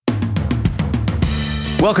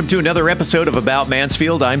Welcome to another episode of About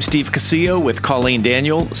Mansfield. I'm Steve Casillo with Colleen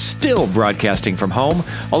Daniel, still broadcasting from home,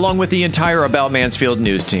 along with the entire About Mansfield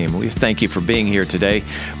news team. We thank you for being here today.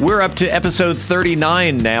 We're up to episode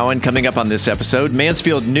 39 now, and coming up on this episode,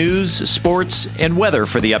 Mansfield news, sports, and weather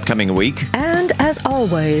for the upcoming week. And as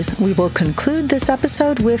always, we will conclude this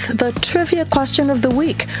episode with the trivia question of the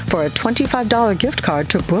week for a $25 gift card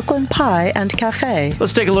to Brooklyn Pie and Cafe.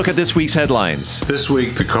 Let's take a look at this week's headlines. This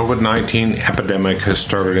week, the COVID-19 epidemic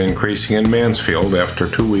has started increasing in Mansfield after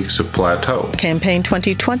 2 weeks of plateau. Campaign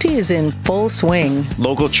 2020 is in full swing.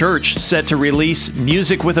 Local church set to release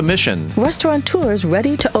Music with a Mission. Restaurateurs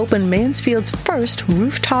ready to open Mansfield's first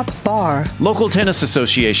rooftop bar. Local tennis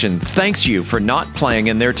association thanks you for not playing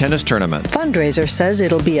in their tennis tournament. Fundraiser says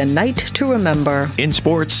it'll be a night to remember. In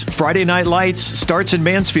sports, Friday Night Lights starts in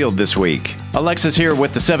Mansfield this week. Alexa's here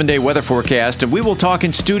with the 7-day weather forecast, and we will talk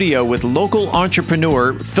in studio with local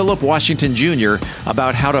entrepreneur Philip Washington Jr.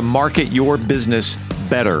 about how to market your business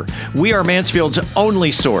better. We are Mansfield's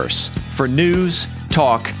only source for news,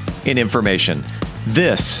 talk, and information.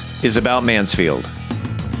 This is About Mansfield.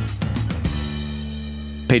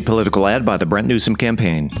 Paid political ad by the Brent Newsom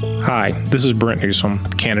campaign. Hi, this is Brent Newsom,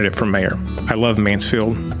 candidate for mayor. I love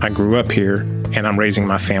Mansfield. I grew up here, and I'm raising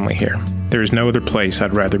my family here. There is no other place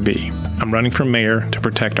I'd rather be. I'm running for mayor to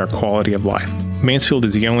protect our quality of life. Mansfield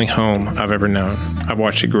is the only home I've ever known. I've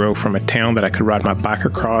watched it grow from a town that I could ride my bike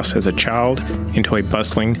across as a child into a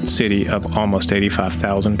bustling city of almost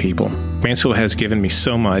 85,000 people. Mansfield has given me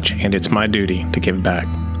so much, and it's my duty to give back.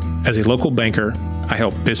 As a local banker, I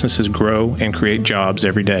help businesses grow and create jobs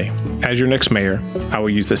every day. As your next mayor, I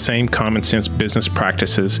will use the same common sense business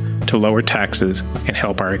practices to lower taxes and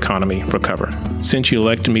help our economy recover. Since you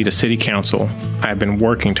elected me to city council, I have been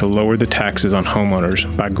working to lower the taxes on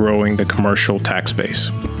homeowners by growing the commercial tax base.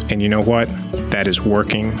 And you know what? That is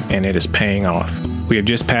working, and it is paying off. We have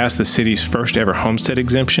just passed the city's first ever homestead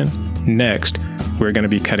exemption. Next, we're going to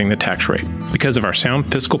be cutting the tax rate. Because of our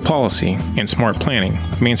sound fiscal policy and smart planning,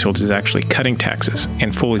 Mansfield is actually cutting taxes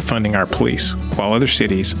and fully funding our police, while other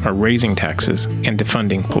cities are raising taxes and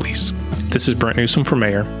defunding police. This is Brent Newsom for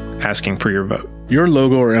mayor, asking for your vote. Your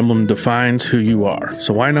logo or emblem defines who you are,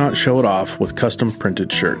 so why not show it off with custom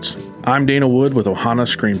printed shirts? I'm Dana Wood with Ohana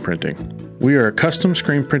Screen Printing. We are a custom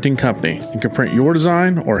screen printing company and can print your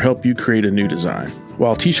design or help you create a new design.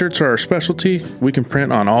 While t-shirts are our specialty, we can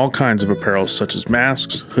print on all kinds of apparel such as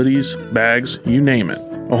masks, hoodies, bags, you name it.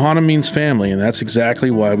 Ohana means family, and that's exactly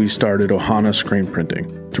why we started Ohana Screen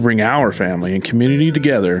Printing, to bring our family and community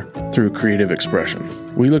together through creative expression.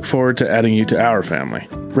 We look forward to adding you to our family.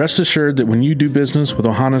 Rest assured that when you do business with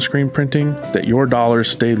Ohana Screen Printing, that your dollars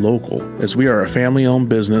stay local, as we are a family-owned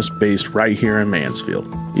business based right here in Mansfield.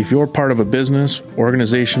 If you're part of a business,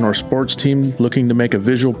 organization, or sports team looking to make a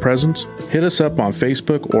visual presence, hit us up on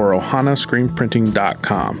Facebook or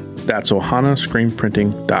ohanascreenprinting.com. That's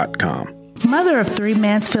ohanascreenprinting.com. Mother of 3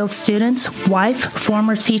 Mansfield students, wife,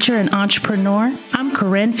 former teacher, and entrepreneur, I'm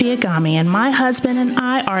Corinne Fiagami, and my husband and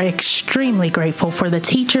I are extremely grateful for the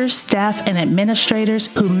teachers, staff, and administrators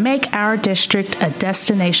who make our district a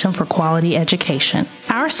destination for quality education.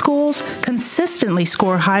 Our schools consistently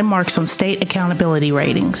score high marks on state accountability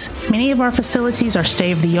ratings. Many of our facilities are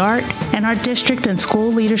state-of-the-art, and our district and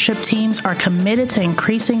school leadership teams are committed to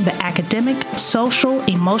increasing the academic, social,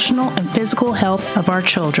 emotional, and physical health of our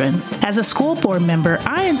children. As a school board member,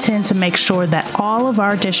 I intend to make sure that all of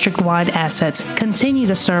our district-wide assets continue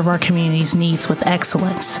to serve our community's needs with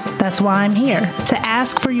excellence. That's why I'm here, to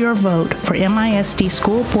ask for your vote for MISD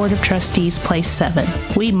School Board of Trustees Place 7.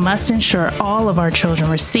 We must ensure all of our children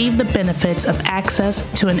receive the benefits of access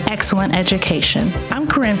to an excellent education. I'm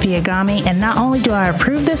Corinne Fiagami, and not only do I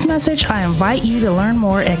approve this message, I invite you to learn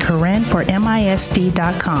more at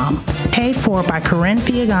CorinneForMISD.com. Paid for by Corinne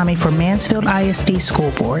Fiagami for Mansfield ISD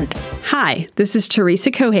School Board. Hi, this is Teresa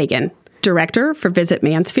Cohagen, Director for Visit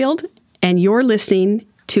Mansfield, and you're listening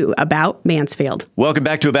to About Mansfield. Welcome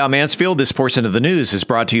back to About Mansfield. This portion of the news is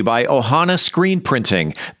brought to you by Ohana Screen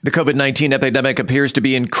Printing. The COVID-19 epidemic appears to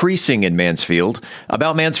be increasing in Mansfield.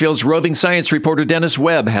 About Mansfield's roving science reporter Dennis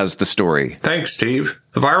Webb has the story. Thanks, Steve.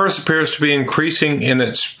 The virus appears to be increasing in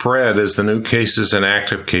its spread as the new cases and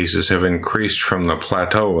active cases have increased from the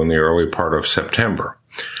plateau in the early part of September.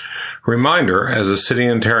 Reminder, as a city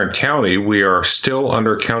in Tarrant County, we are still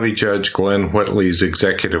under County Judge Glenn Whitley's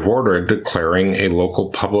executive order declaring a local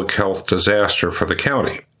public health disaster for the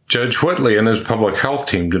county. Judge Whitley and his public health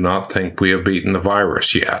team do not think we have beaten the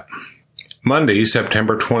virus yet. Monday,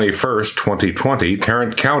 September 21st, 2020,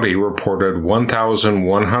 Tarrant County reported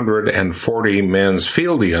 1,140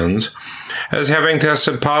 Mansfieldians as having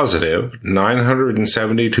tested positive,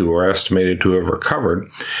 972 are estimated to have recovered,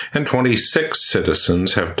 and 26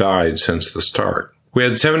 citizens have died since the start. We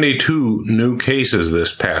had 72 new cases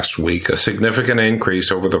this past week, a significant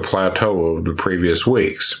increase over the plateau of the previous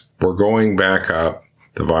weeks. We're going back up.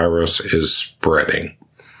 The virus is spreading.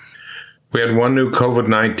 We had one new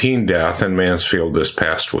COVID-19 death in Mansfield this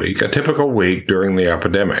past week, a typical week during the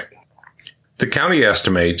epidemic. The county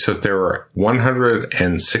estimates that there are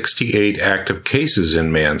 168 active cases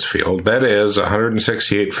in Mansfield, that is,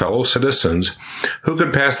 168 fellow citizens who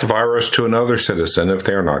could pass the virus to another citizen if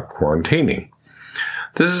they are not quarantining.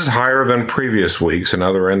 This is higher than previous weeks,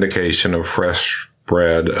 another indication of fresh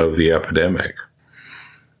spread of the epidemic.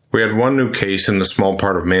 We had one new case in the small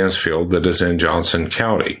part of Mansfield that is in Johnson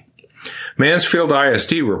County. Mansfield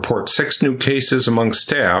ISD reports 6 new cases among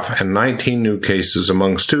staff and 19 new cases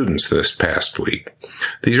among students this past week.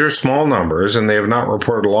 These are small numbers, and they have not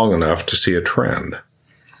reported long enough to see a trend.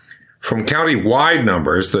 From county-wide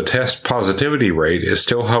numbers, the test positivity rate is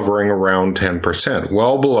still hovering around 10%,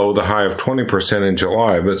 well below the high of 20% in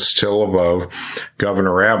July, but still above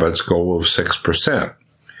Governor Abbott's goal of 6%.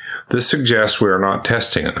 This suggests we are not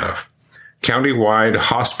testing enough. County-wide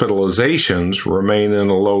hospitalizations remain in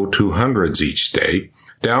the low 200s each day,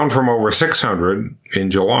 down from over 600 in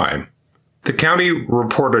July. The county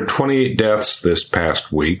reported 28 deaths this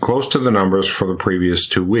past week, close to the numbers for the previous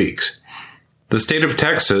 2 weeks. The state of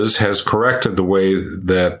Texas has corrected the way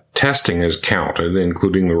that testing is counted,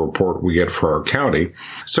 including the report we get for our county,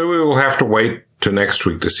 so we will have to wait to next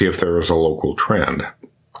week to see if there is a local trend.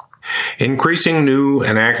 Increasing new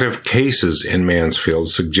and active cases in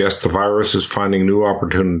Mansfield suggests the virus is finding new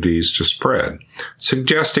opportunities to spread,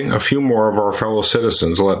 suggesting a few more of our fellow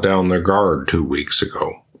citizens let down their guard 2 weeks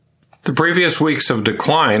ago. The previous weeks of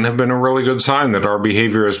decline have been a really good sign that our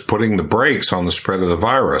behavior is putting the brakes on the spread of the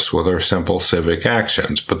virus with our simple civic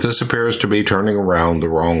actions, but this appears to be turning around the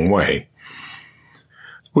wrong way.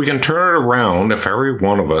 We can turn it around if every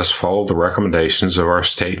one of us follow the recommendations of our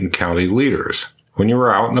state and county leaders. When you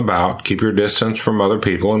are out and about, keep your distance from other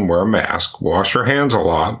people and wear a mask. Wash your hands a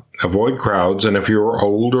lot. Avoid crowds. And if you are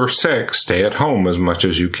old or sick, stay at home as much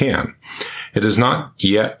as you can. It is not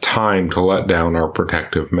yet time to let down our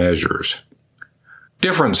protective measures.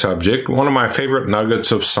 Different subject, one of my favorite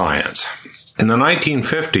nuggets of science. In the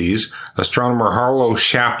 1950s, astronomer Harlow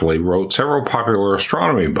Shapley wrote several popular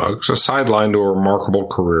astronomy books, a sideline to a remarkable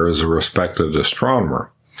career as a respected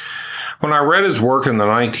astronomer. When I read his work in the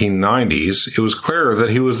 1990s, it was clear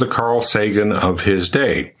that he was the Carl Sagan of his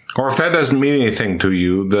day, or if that doesn't mean anything to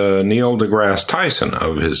you, the Neil deGrasse Tyson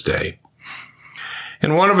of his day.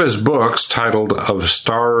 In one of his books titled Of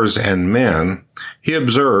Stars and Men, he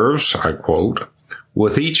observes, I quote,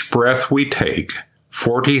 "With each breath we take,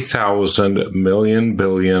 40,000 million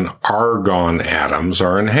billion argon atoms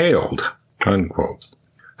are inhaled," unquote.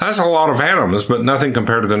 That's a lot of atoms, but nothing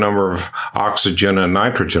compared to the number of oxygen and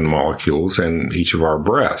nitrogen molecules in each of our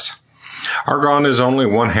breaths. Argon is only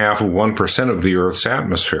 0.5% of the Earth's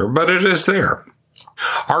atmosphere, but it is there.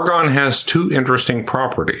 Argon has 2 interesting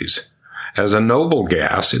properties. As a noble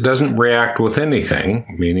gas, it doesn't react with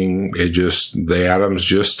anything, meaning the atoms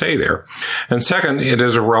just stay there. And second, it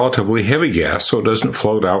is a relatively heavy gas, so it doesn't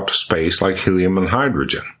float out to space like helium and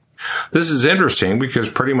hydrogen. This is interesting because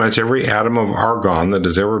pretty much every atom of argon that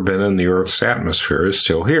has ever been in the Earth's atmosphere is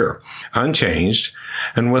still here, unchanged,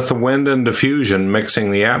 and with the wind and diffusion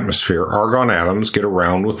mixing the atmosphere, argon atoms get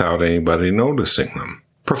around without anybody noticing them.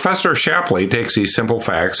 Professor Shapley takes these simple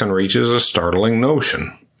facts and reaches a startling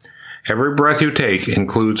notion. Every breath you take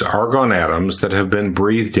includes argon atoms that have been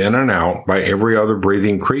breathed in and out by every other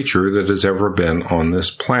breathing creature that has ever been on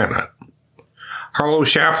this planet. Harlow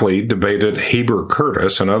Shapley debated Heber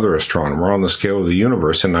Curtis, another astronomer, on the scale of the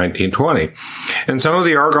universe in 1920, and some of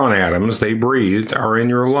the argon atoms they breathed are in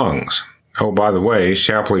your lungs. Oh, by the way,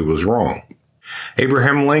 Shapley was wrong.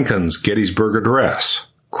 Abraham Lincoln's Gettysburg Address,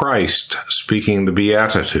 Christ speaking the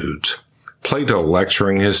Beatitudes, Plato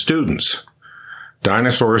lecturing his students,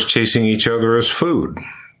 dinosaurs chasing each other as food,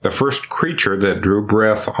 the first creature that drew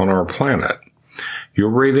breath on our planet. You're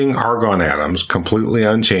breathing argon atoms completely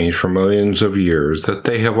unchanged for millions of years that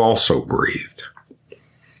they have also breathed.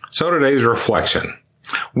 So today's reflection.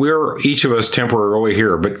 We're each of us temporarily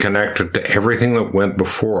here, but connected to everything that went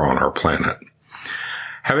before on our planet.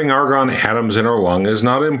 Having argon atoms in our lung is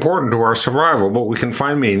not important to our survival, but we can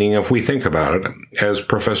find meaning if we think about it, as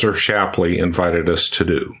Professor Shapley invited us to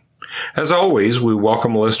do. As always, we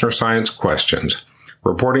welcome listener science questions.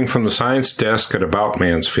 Reporting from the Science Desk at About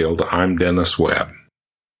Mansfield, I'm Dennis Webb.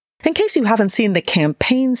 In case you haven't seen the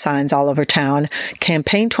campaign signs all over town,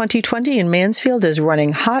 Campaign 2020 in Mansfield is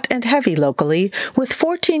running hot and heavy locally, with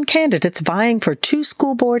 14 candidates vying for 2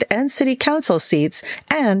 school board and city council seats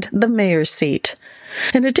and the mayor's seat.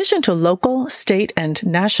 In addition to local, state, and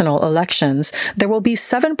national elections, there will be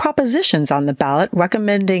 7 propositions on the ballot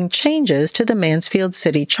recommending changes to the Mansfield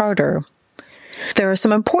City Charter. There are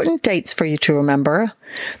some important dates for you to remember.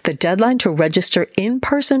 The deadline to register in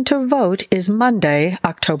person to vote is Monday,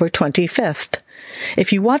 October 25th.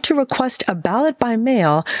 If you want to request a ballot by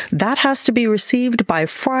mail, that has to be received by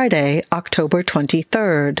Friday, October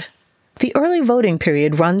 23rd. The early voting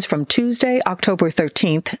period runs from Tuesday, October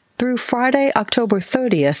 13th through Friday, October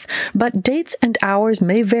 30th, but dates and hours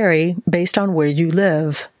may vary based on where you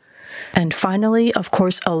live. And finally, of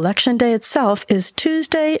course, Election Day itself is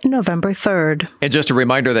Tuesday, November 3rd. And just a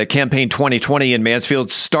reminder that Campaign 2020 in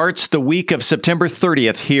Mansfield starts the week of September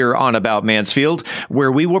 30th here on About Mansfield,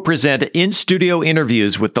 where we will present in-studio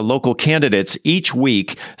interviews with the local candidates each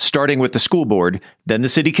week, starting with the school board, then the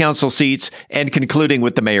city council seats, and concluding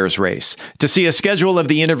with the mayor's race. To see a schedule of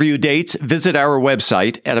the interview dates, visit our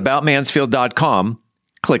website at aboutmansfield.com.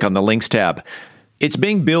 Click on the Links tab. It's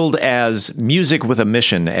being billed as Music with a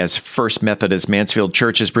Mission, as First Methodist Mansfield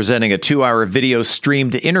Church is presenting a 2-hour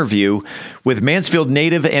video-streamed interview with Mansfield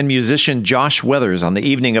native and musician Josh Weathers on the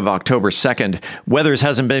evening of October 2nd. Weathers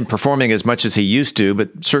hasn't been performing as much as he used to,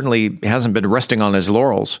 but certainly hasn't been resting on his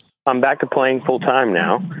laurels. I'm back to playing full-time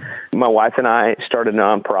now. My wife and I started a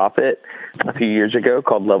nonprofit a few years ago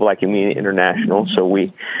called Love Like You Mean International. So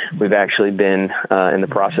we've actually been in the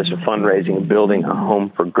process of fundraising and building a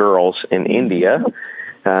home for girls in India.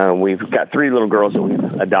 We've got 3 little girls that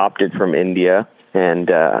we've adopted from India,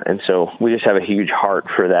 and so we just have a huge heart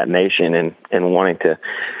for that nation and wanting to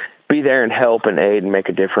be there and help and aid and make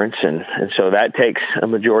a difference. And so that takes a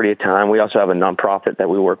majority of time. We also have a nonprofit that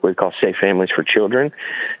we work with called Safe Families for Children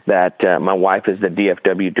that my wife is the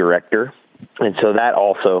DFW director. And so that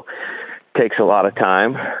also takes a lot of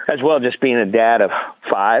time, as well as just being a dad of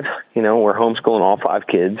 5. You know, we're homeschooling all 5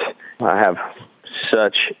 kids. I have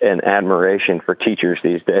such an admiration for teachers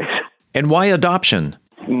these days. And why adoption?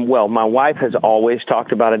 Well, my wife has always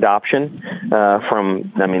talked about adoption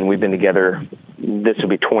we've been together. This will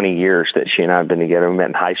be 20 years that she and I have been together. We met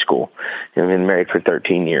in high school and been married for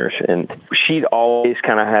 13 years. And she'd always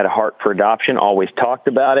kind of had a heart for adoption, always talked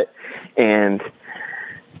about it. And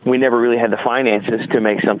we never really had the finances to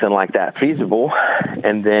make something like that feasible.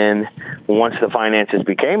 And then once the finances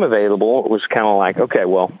became available, it was kind of like, okay,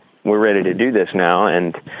 well, we're ready to do this now.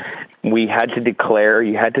 And you had to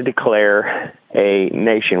declare a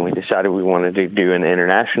nation. We decided we wanted to do an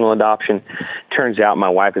international adoption. Turns out my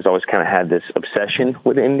wife has always kind of had this obsession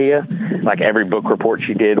with India. Like every book report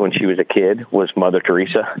she did when she was a kid was Mother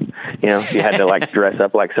Teresa. You know, she had to dress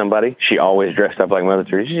up like somebody. She always dressed up like Mother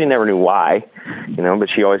Teresa. She never knew why, but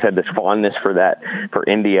she always had this fondness for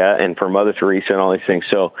India and for Mother Teresa and all these things.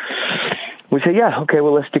 So we said, yeah, okay,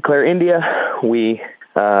 well, let's declare India. We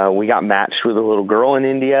got matched with a little girl in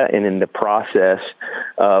India, and in the process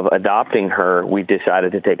of adopting her, we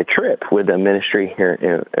decided to take a trip with a ministry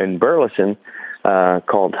here in Burleson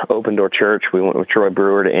called Open Door Church. We went with Troy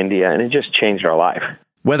Brewer to India, and it just changed our life.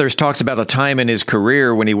 Weathers talks about a time in his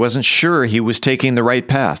career when he wasn't sure he was taking the right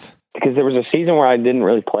path. Because there was a season where I didn't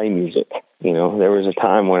really play music. There was a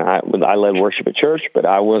time when I led worship at church, but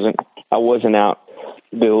I wasn't out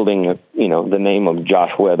building, the name of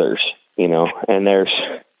Josh Weathers. And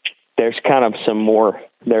there's kind of some more,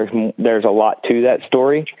 there's a lot to that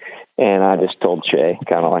story. And I just told Shay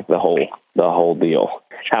kind of like the whole deal,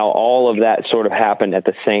 how all of that sort of happened at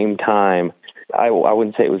the same time. I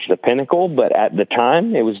wouldn't say it was the pinnacle, but at the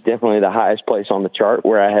time it was definitely the highest place on the chart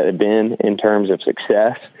where I had been in terms of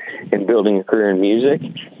success in building a career in music,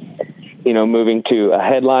 moving to a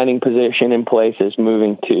headlining position in places,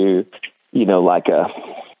 moving to,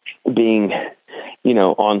 being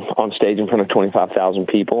on stage in front of 25,000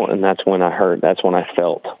 people. And that's when I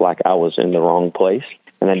felt like I was in the wrong place.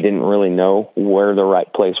 And I didn't really know where the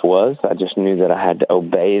right place was. I just knew that I had to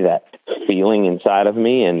obey that feeling inside of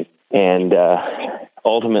me. And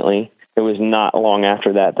ultimately, it was not long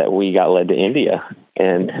after that we got led to India,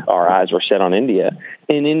 and our eyes were set on India.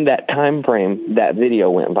 And in that time frame, that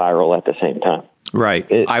video went viral at the same time. Right.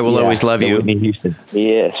 I Will Always Love You. Whitney Houston.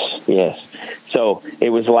 Yes. So it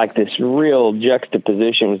was like this real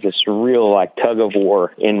juxtaposition, was this real tug of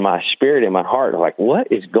war in my spirit, in my heart. Like,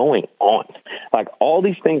 what is going on? Like, all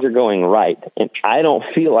these things are going right, and I don't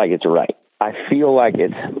feel like it's right. I feel like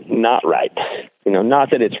it's not right. Not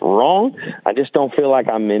that it's wrong. I just don't feel like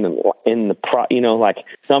I'm like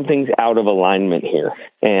something's out of alignment here.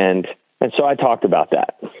 And so I talked about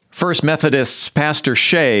that. First Methodist's Pastor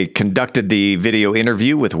Shea conducted the video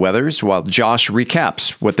interview with Weathers, while Josh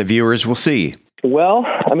recaps what the viewers will see. Well,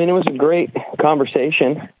 it was a great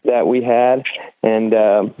conversation that we had, and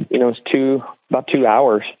it was about 2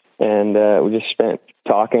 hours, and we just spent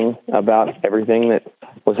talking about everything that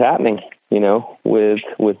was happening,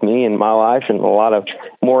 with me and my life, and a lot of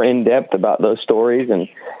more in depth about those stories, and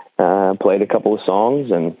played a couple of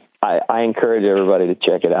songs, and I encourage everybody to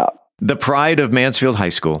check it out. The pride of Mansfield High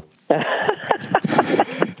School.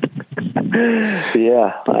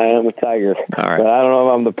 Yeah, I am a Tiger. All right. But I don't know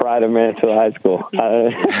if I'm the pride of Mansfield High School.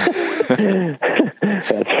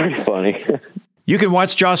 That's pretty funny. You can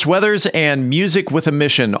watch Josh Weathers and Music with a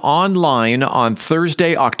Mission online on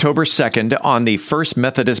Thursday, October 2nd on the First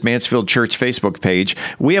Methodist Mansfield Church Facebook page.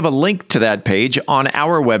 We have a link to that page on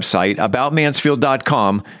our website,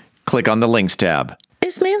 aboutmansfield.com. Click on the Links tab.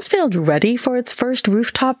 Is Mansfield ready for its first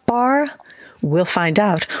rooftop bar? We'll find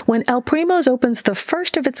out when El Primo's opens the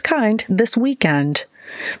first of its kind this weekend.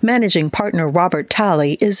 Managing partner Robert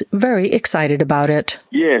Talley is very excited about it.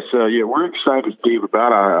 Yes, we're excited, Steve,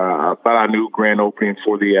 about our new grand opening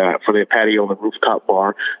for the patio and the rooftop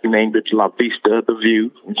bar. We named it La Vista, the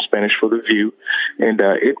View, in Spanish for the View, and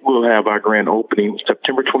it will have our grand opening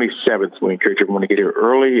September 27th. We encourage everyone to get here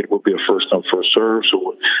early. It will be a first come, first serve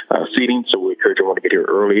seating, so we encourage everyone to get here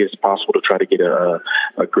early as possible to try to get a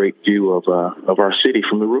great view of our city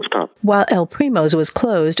from the rooftop. While El Primo's was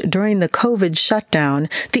closed during the COVID shutdown,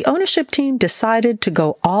 the ownership team decided to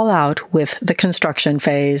go all out with the construction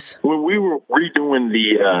phase. When we were redoing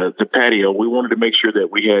the patio, we wanted to make sure that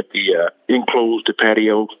we had the enclosed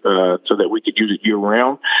patio so that we could use it year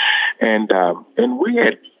round, and we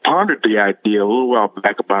had pondered the idea a little while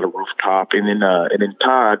back about a rooftop, and then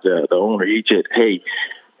Todd, the owner, he said, "Hey,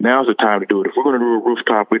 now's the time to do it. If we're going to do a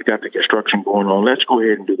rooftop, we've got the construction going on. Let's go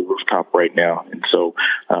ahead and do the rooftop right now." And so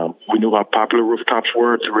we knew how popular rooftops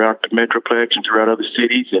were throughout the Metroplex and throughout other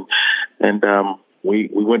cities, and we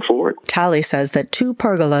went forward. Talley says that 2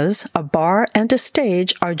 pergolas, a bar, and a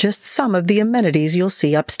stage are just some of the amenities you'll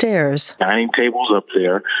see upstairs. Dining tables up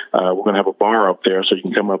there. We're going to have a bar up there, so you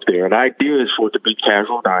can come up there. And the idea is for it to be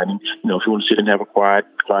casual dining. If you want to sit and have a quiet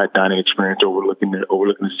dining experience overlooking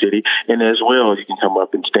the city. And as well, you can come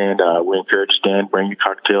up and stand. We encourage stand, bring your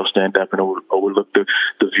cocktail, stand up and overlook the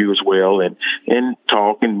view as well, and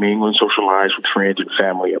talk and mingle and socialize with friends and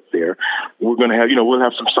family up there. We're going to have, we'll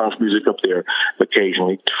have some soft music up there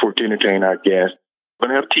occasionally to entertain our guests. We're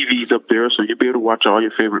going to have TVs up there, so you'll be able to watch all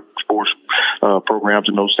your favorite sports programs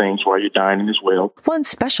and those things while you're dining as well. One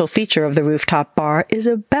special feature of the rooftop bar is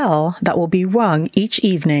a bell that will be rung each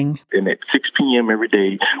evening. And at 6 p.m. every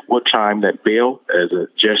day, we'll chime that bell as a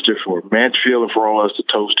gesture for Mansfield and for all of us to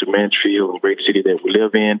toast to Mansfield, the great city that we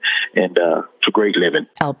live in, and to great living.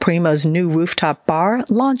 El Primo's new rooftop bar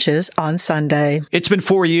launches on Sunday. It's been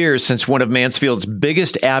 4 years since one of Mansfield's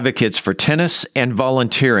biggest advocates for tennis and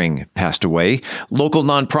volunteering passed away. Local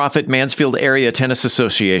nonprofit Mansfield Area Tennis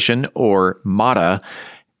Association, or MATA,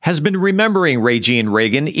 has been remembering Regine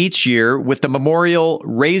Reagan each year with the memorial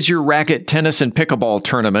Raise Your Racket Tennis and Pickleball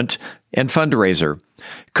Tournament and fundraiser.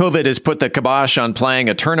 COVID has put the kibosh on playing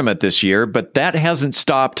a tournament this year, but that hasn't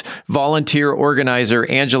stopped volunteer organizer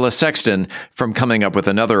Angela Sexton from coming up with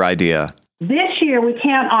another idea. This year, we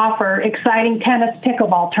can't offer exciting tennis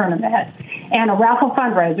pickleball tournament and a raffle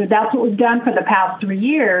fundraiser. That's what we've done for the past 3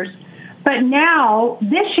 years. But now,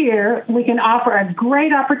 this year, we can offer a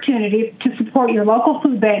great opportunity to support your local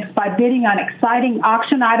food banks by bidding on exciting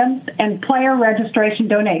auction items and player registration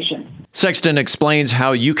donations. Sexton explains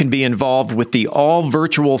how you can be involved with the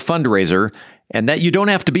all-virtual fundraiser and that you don't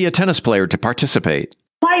have to be a tennis player to participate.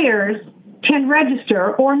 Players can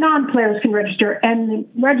register, or non-players can register, and the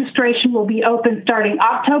registration will be open starting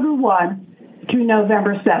October 1 through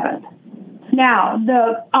November 7th. Now,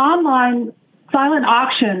 the online silent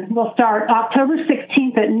auction will start October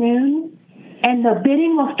 16th at noon, and the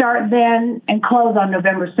bidding will start then and close on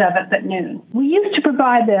November 7th at noon. We used to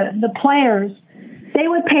provide the players, they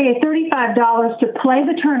would pay $35 to play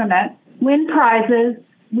the tournament, win prizes,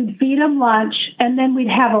 we'd feed them lunch, and then we'd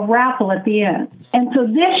have a raffle at the end. And so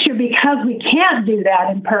this year, because we can't do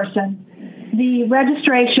that in person, the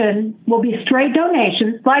registration will be straight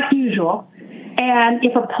donations, like usual. And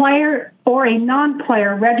if a player or a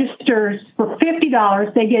non-player registers for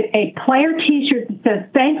 $50, they get a player T-shirt that says,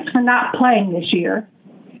 "Thanks for not playing this year."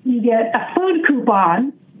 You get a food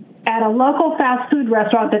coupon at a local fast food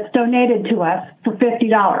restaurant that's donated to us for $50.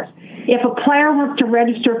 If a player wants to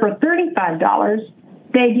register for $35,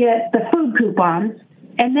 they get the food coupons,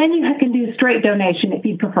 and then you can do straight donation if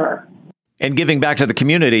you prefer. And giving back to the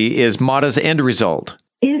community is MATA's end result.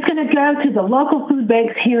 It is going to go to the local food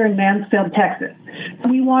banks here in Mansfield, Texas.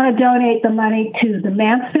 We want to donate the money to the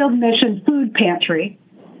Mansfield Mission Food Pantry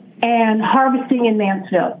and Harvesting in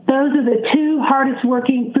Mansfield. Those are the two hardest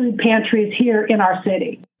working food pantries here in our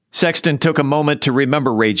city. Sexton took a moment to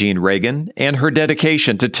remember Regine Reagan and her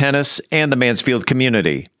dedication to tennis and the Mansfield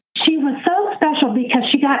community. She was so special because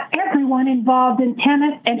she got everyone involved in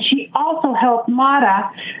tennis, and she also helped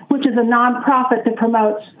MATA, which is a nonprofit that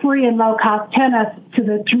promotes free and low-cost tennis to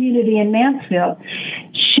the community in Mansfield.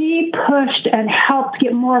 She pushed and helped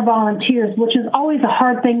get more volunteers, which is always a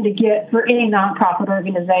hard thing to get for any nonprofit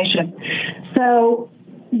organization. So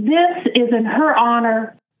this is in her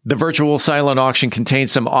honor. The virtual silent auction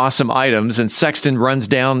contains some awesome items, and Sexton runs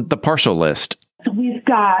down the partial list. So we've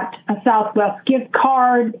got a Southwest gift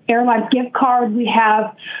card, airline gift card. We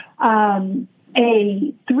have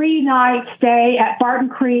a 3-night stay at Barton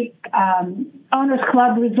Creek Owners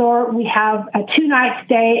Club Resort. We have a 2-night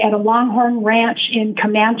stay at a Longhorn Ranch in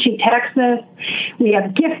Comanche, Texas. We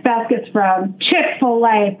have gift baskets from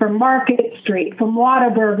Chick-fil-A, from Market Street, from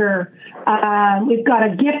Whataburger. We've got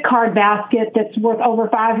a gift card basket that's worth over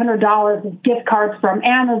 $500 of gift cards from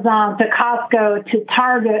Amazon to Costco to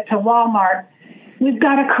Target to Walmart. We've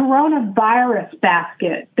got a coronavirus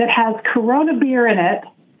basket that has Corona beer in it,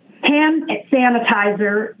 hand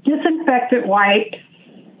sanitizer, disinfectant wipes,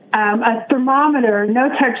 a thermometer,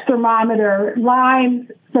 no-touch thermometer,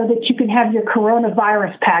 limes, so that you can have your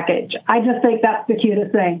coronavirus package. I just think that's the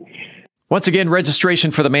cutest thing. Once again, registration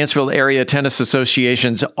for the Mansfield Area Tennis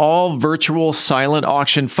Association's all-virtual silent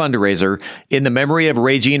auction fundraiser in the memory of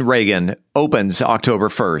Regine Reagan opens October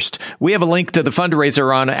 1st. We have a link to the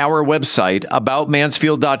fundraiser on our website,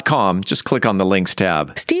 aboutmansfield.com. Just click on the links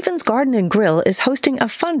tab. Stevens Garden and Grill is hosting a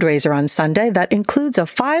fundraiser on Sunday that includes a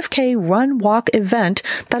 5K run-walk event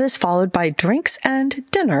that is followed by drinks and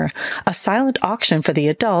dinner, a silent auction for the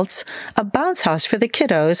adults, a bounce house for the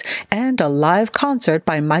kiddos, and a live concert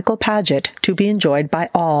by Michael Paget to be enjoyed by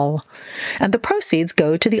all. And the proceeds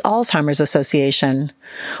go to the Alzheimer's Association.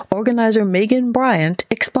 Organizer Megan Bryant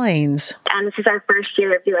explains. This is our first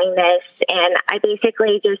year of doing this, and I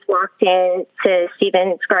basically just walked in to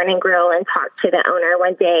Stevens Garden and Grill and talked to the owner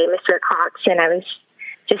one day, Mr. Cox, and I was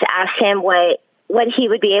just asked him what he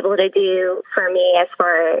would be able to do for me as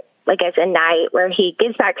far as a night where he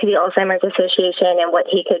gives back to the Alzheimer's Association and what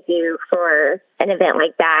he could do for an event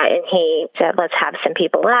like that. And he said, let's have some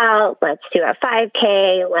people out, let's do a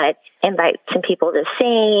 5K, let's invite some people to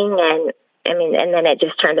sing. And then it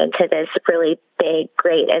just turned into this really big,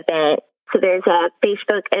 great event. So there's a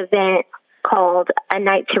Facebook event called A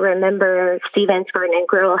Night to Remember. Stevens Garden and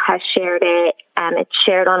Grill has shared it. It's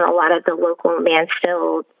shared on a lot of the local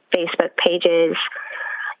Mansfield Facebook pages.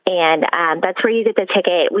 And that's where you get the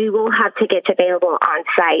ticket. We will have tickets available on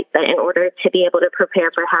site, but in order to be able to prepare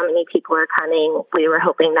for how many people are coming, we were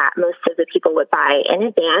hoping that most of the people would buy in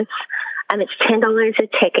advance. It's $10 a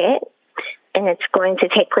ticket, and it's going to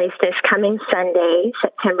take place this coming Sunday,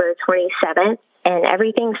 September 27th, and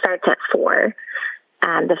everything starts at 4.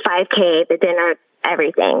 The 5K, the dinner,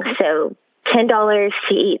 everything. So $10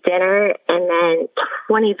 to eat dinner, and then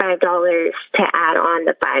 $25 to add on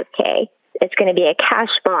the 5K. It's going to be a cash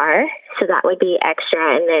bar, so that would be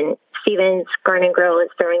extra. And then Stevens Garden and Grill is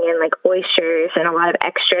throwing in oysters and a lot of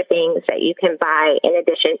extra things that you can buy in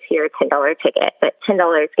addition to your $10 ticket. But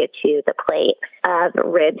 $10 gets you the plate of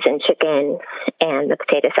ribs and chicken and the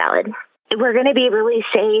potato salad. We're going to be really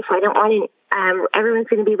safe. I don't want to. Everyone's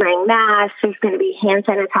going to be wearing masks. There's going to be hand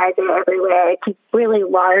sanitizer everywhere. It's a really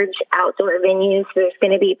large outdoor venue, so there's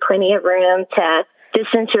going to be plenty of room to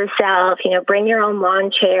distance yourself. Bring your own lawn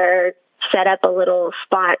chair. Set up a little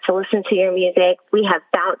spot to listen to your music. We have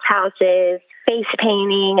bounce houses, face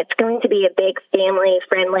painting. It's going to be a big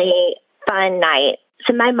family-friendly, fun night.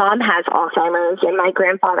 So my mom has Alzheimer's, and my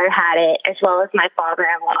grandfather had it, as well as my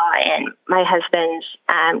father-in-law and my husband's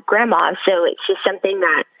grandma. So it's just something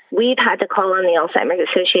that we've had to call on the Alzheimer's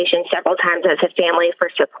Association several times as a family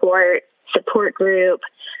for support group.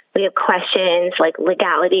 We have questions like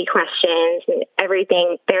legality questions and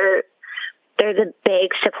everything. They're the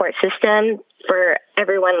big support system for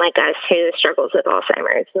everyone like us who struggles with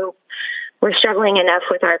Alzheimer's. So we're struggling enough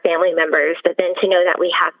with our family members, but then to know that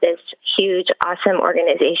we have this huge, awesome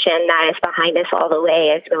organization that is behind us all the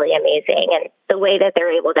way is really amazing. And the way that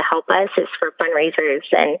they're able to help us is for fundraisers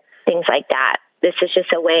and things like that. This is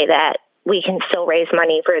just a way that we can still raise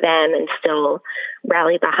money for them and still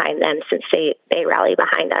rally behind them, since they rally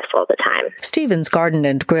behind us all the time. Stevens Garden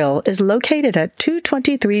and Grill is located at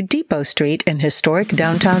 223 Depot Street in historic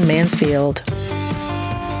downtown Mansfield.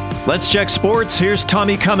 Let's check sports. Here's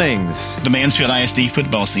Tommy Cummings. The Mansfield ISD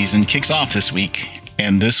football season kicks off this week,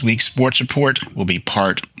 and this week's sports report will be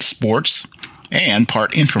part sports and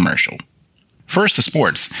part infomercial. First, the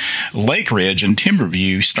sports. Lake Ridge and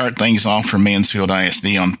Timberview start things off for Mansfield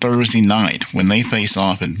ISD on Thursday night when they face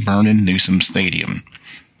off at Vernon Newsom Stadium.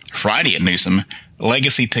 Friday at Newsom,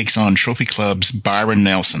 Legacy takes on Trophy Club's Byron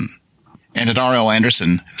Nelson. And at R.L.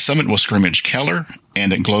 Anderson, Summit will scrimmage Keller,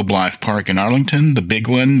 and at Globe Life Park in Arlington, the big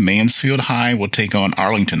one, Mansfield High, will take on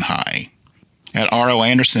Arlington High. At R.O.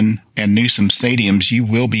 Anderson and Newsom stadiums, you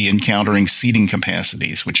will be encountering seating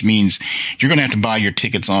capacities, which means you're going to have to buy your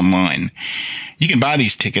tickets online. You can buy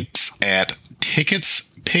these tickets at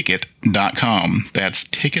ticketspicket.com. That's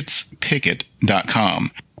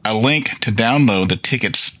ticketspicket.com. A link to download the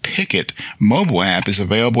Tickets Picket mobile app is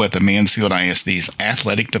available at the Mansfield ISD's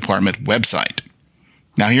Athletic Department website.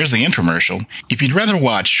 Now here's the infomercial. If you'd rather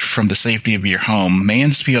watch from the safety of your home,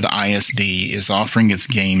 Mansfield ISD is offering its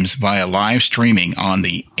games via live streaming on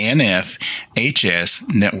the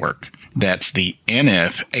NFHS network. That's the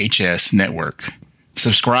NFHS network.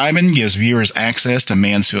 Subscribing gives viewers access to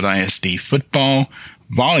Mansfield ISD football,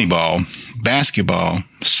 volleyball, basketball,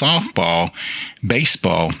 softball,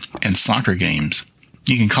 baseball, and soccer games.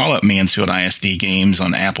 You can call up Mansfield ISD games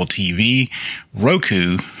on Apple TV,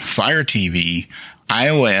 Roku, Fire TV,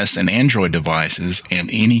 iOS and Android devices, and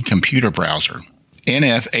any computer browser.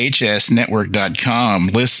 NFHSnetwork.com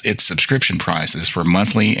lists its subscription prices for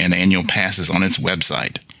monthly and annual passes on its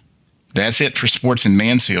website. That's it for sports in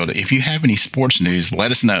Mansfield. If you have any sports news,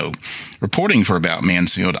 let us know. Reporting for About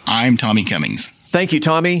Mansfield, I'm Tommy Cummings. Thank you,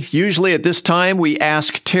 Tommy. Usually at this time, we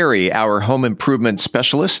ask Terry, our home improvement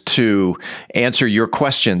specialist, to answer your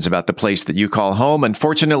questions about the place that you call home.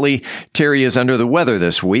 Unfortunately, Terry is under the weather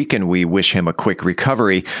this week, and we wish him a quick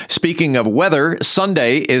recovery. Speaking of weather,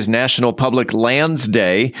 Sunday is National Public Lands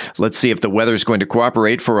Day. Let's see if the weather is going to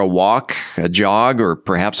cooperate for a walk, a jog, or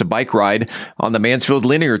perhaps a bike ride on the Mansfield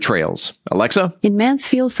linear trails. Alexa? In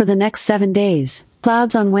Mansfield for the next 7 days,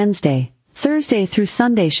 clouds on Wednesday. Thursday through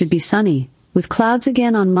Sunday should be sunny, with clouds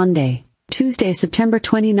again on Monday. Tuesday, September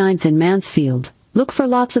 29th in Mansfield. Look for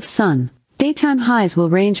lots of sun. Daytime highs will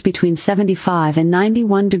range between 75 and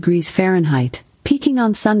 91 degrees Fahrenheit, peaking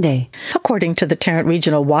on Sunday. According to the Tarrant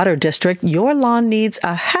Regional Water District, your lawn needs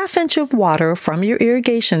a ½ inch of water from your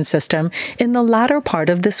irrigation system in the latter part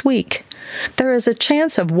of this week. There is a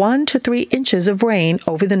chance of 1 to 3 inches of rain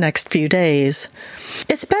over the next few days.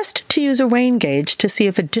 It's best to use a rain gauge to see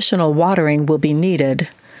if additional watering will be needed.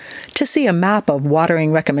 To see a map of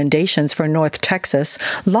watering recommendations for North Texas,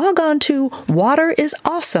 log on to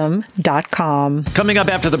waterisawesome.com. Coming up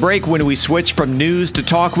after the break, when we switch from news to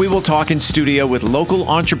talk, we will talk in studio with local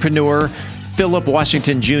entrepreneur Philip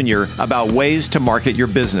Washington Jr. about ways to market your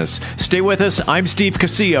business. Stay with us. I'm Steve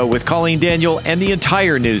Casillo with Colleen Daniel and the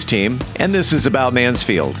entire news team, and this is About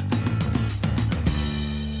Mansfield.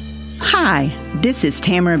 Hi, this is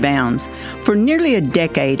Tamara Bounds. For nearly a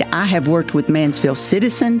decade, I have worked with Mansfield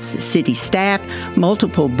citizens, city staff,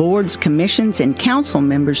 multiple boards, commissions, and council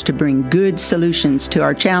members to bring good solutions to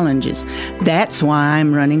our challenges. That's why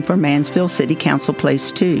I'm running for Mansfield City Council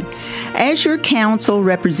Place 2. As your council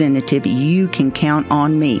representative, you can count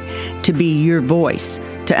on me to be your voice,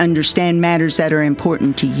 to understand matters that are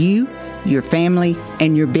important to you, your family,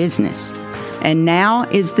 and your business. And now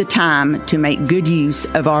is the time to make good use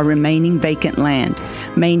of our remaining vacant land,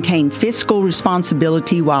 maintain fiscal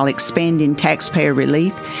responsibility while expanding taxpayer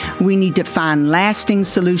relief. We need to find lasting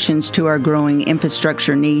solutions to our growing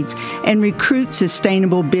infrastructure needs and recruit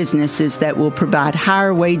sustainable businesses that will provide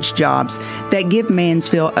higher wage jobs that give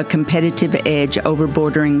Mansfield a competitive edge over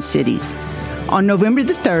bordering cities. On November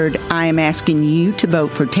the 3rd, I am asking you to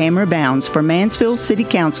vote for Tamara Bounds for Mansfield City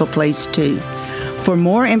Council Place 2. For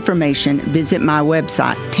more information, visit my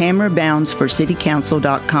website,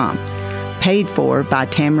 tamaraboundsforcitycouncil.com. Paid for by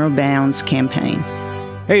Tamara Bounds Campaign.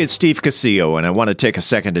 Hey, it's Steve Casillo, and I want to take a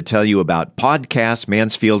second to tell you about Podcast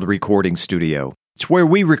Mansfield Recording Studio. It's where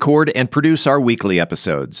we record and produce our weekly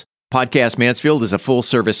episodes. Podcast Mansfield is a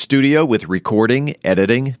full-service studio with recording,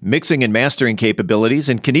 editing, mixing, and mastering capabilities,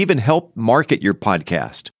 and can even help market your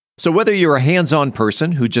podcast. So whether you're a hands-on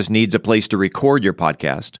person who just needs a place to record your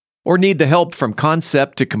podcast, or need the help from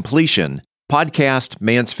concept to completion, Podcast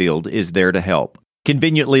Mansfield is there to help.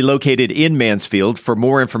 Conveniently located in Mansfield, for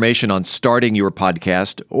more information on starting your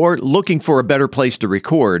podcast or looking for a better place to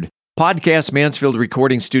record, Podcast Mansfield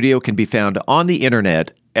Recording Studio can be found on the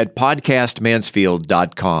internet at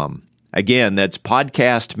podcastmansfield.com. Again, that's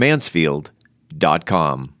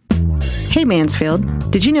podcastmansfield.com. Hey Mansfield,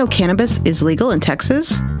 did you know cannabis is legal in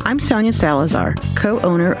Texas? I'm Sonia Salazar,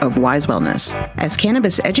 co-owner of Wise Wellness. As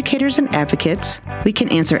cannabis educators and advocates, we can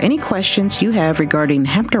answer any questions you have regarding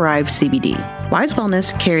hemp-derived CBD. Wise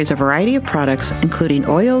Wellness carries a variety of products, including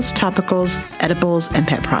oils, topicals, edibles, and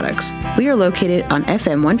pet products. We are located on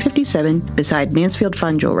FM 157 beside Mansfield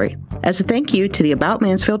Fun Jewelry. As a thank you to the About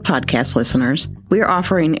Mansfield podcast listeners, we are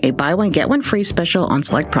offering a buy one, get one free special on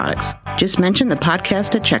select products. Just mention the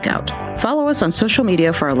podcast at checkout. Follow us on social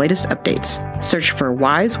media for our latest updates. Search for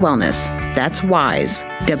Wise Wellness. That's Wise,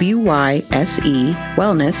 W-Y-S-E,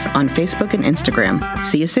 Wellness on Facebook and Instagram.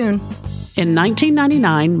 See you soon. In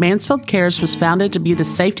 1999, Mansfield Cares was founded to be the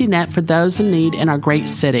safety net for those in need in our great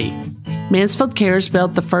city. Mansfield Cares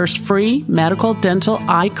built the first free medical dental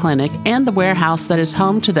eye clinic and the warehouse that is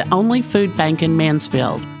home to the only food bank in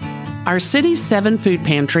Mansfield. Our city's 7 food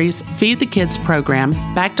pantries, Feed the Kids program,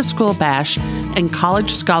 Back to School Bash, and college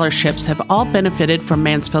scholarships have all benefited from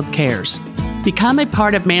Mansfield Cares. Become a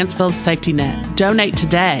part of Mansfield's safety net. Donate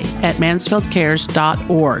today at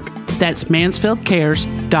mansfieldcares.org. That's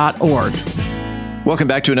mansfieldcares.org. Welcome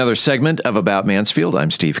back to another segment of About Mansfield.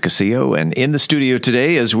 I'm Steve Casillo, and in the studio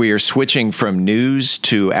today, as we are switching from news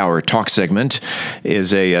to our talk segment,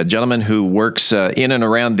 is a gentleman who works in and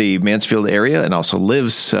around the Mansfield area and also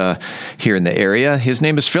lives here in the area. His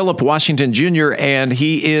name is Philip Washington Jr., and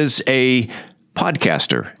he is a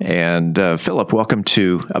podcaster. And Philip, welcome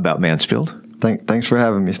to About Mansfield. Thanks for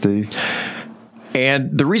having me, Steve.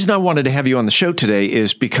 And the reason I wanted to have you on the show today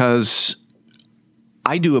is because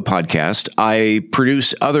I do a podcast. I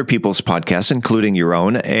produce other people's podcasts, including your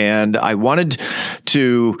own, and I wanted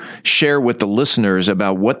to share with the listeners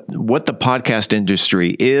about what the podcast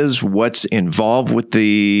industry is, what's involved with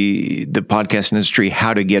the podcast industry,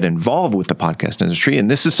 how to get involved with the podcast industry.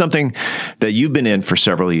 And this is something that you've been in for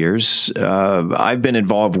several years. I've been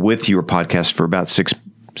involved with your podcast for about six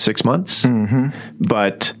months,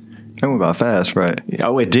 but It went by fast, right?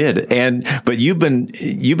 Oh, it did. But you've been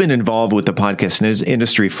involved with the podcast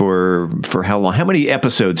industry for how long? How many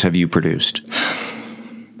episodes have you produced?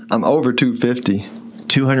 I'm over 250.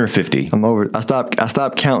 250. I'm over. I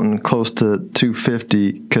stopped counting close to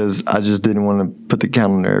 250 because I just didn't want to put the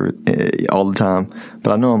count on there all the time.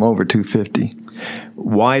 But I know I'm over 250.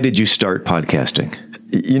 Why did you start podcasting?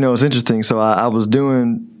 You know, it's interesting. So I was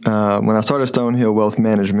doing, when I started Stonehill Wealth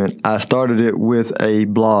Management, I started it with a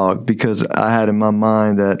blog because I had in my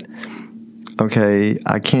mind that, okay,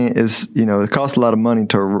 I can't, it costs a lot of money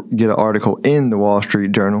to get an article in the Wall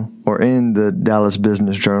Street Journal or in the Dallas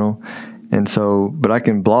Business Journal. And so, but I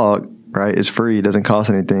can blog, right? It's free. It doesn't cost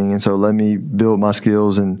anything. And so let me build my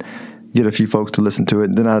skills and get a few folks to listen to it.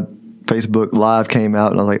 And then Facebook Live came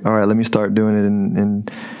out and I was like, all right, let me start doing it in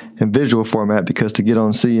visual format because to get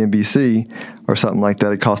on CNBC or something like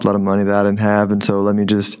that, it costs a lot of money that I didn't have. And so let me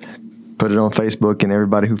just put it on Facebook and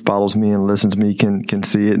everybody who follows me and listens to me can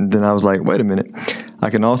see it. And then I was like, wait a minute,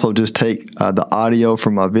 I can also just take the audio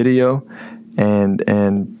from my video and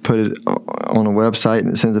put it on a website and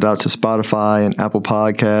it sends it out to Spotify and Apple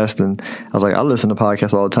Podcast. And I was like, I listen to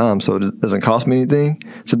podcasts all the time, so it doesn't cost me anything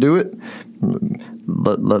to do it.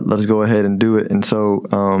 Let's go ahead and do it. And so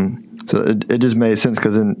it just made sense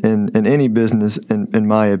because in any business, in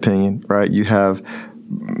my opinion, right, you have,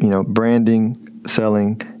 branding,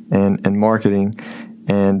 selling, and marketing.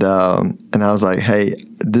 And I was like, hey,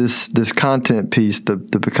 this content piece, the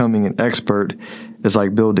becoming an expert, is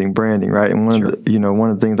like building branding, right? And one of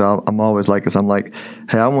the things I'm always like is I'm like,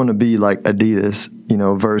 hey, I want to be like Adidas,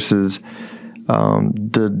 versus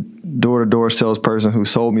the door-to-door salesperson who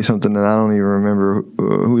sold me something that I don't even remember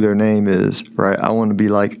who their name is, right? I want to be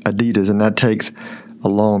like Adidas, and that takes a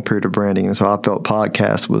long period of branding. And so I felt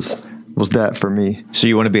podcast was that for me. So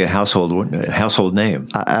you want to be a household name?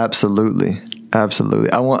 Absolutely.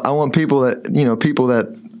 I want people that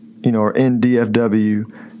are in DFW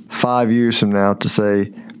 5 years from now to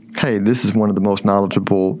say, hey, this is one of the most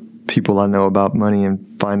knowledgeable people I know about money and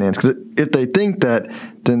finance. Because if they think that,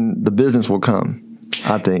 then the business will come,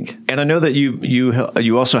 I think. And I know that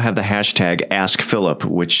you also have the hashtag Ask Philip,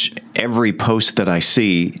 which every post that I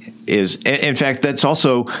see is, in fact, that's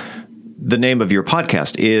also the name of your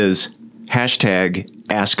podcast is hashtag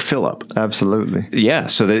Ask Philip. Absolutely. Yeah.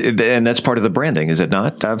 So and that's part of the branding, is it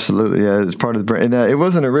not? Absolutely. Yeah, it's part of the brand. And it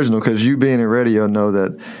wasn't original because you being in radio know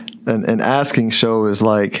that an asking show is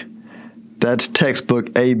like, that's textbook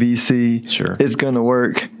ABC. Sure. It's going to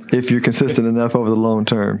work. if you're consistent enough over the long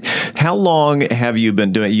term. How long have you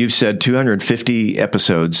been doing it? You've said 250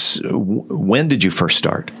 episodes. When did you first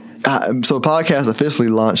start? So the podcast officially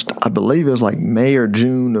launched, I believe it was like May or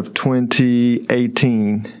June of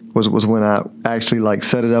 2018 was when I actually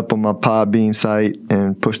set it up on my Podbean site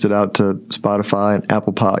and pushed it out to Spotify and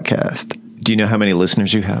Apple Podcast. Do you know how many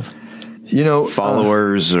listeners you have?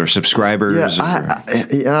 Followers or subscribers?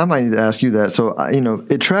 I might need to ask you that. So,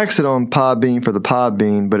 it tracks it on Podbean for the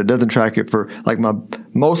Podbean, but it doesn't track it for,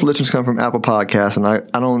 most listeners come from Apple Podcasts, and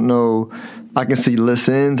I don't know, I can see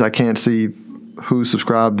listens, I can't see who's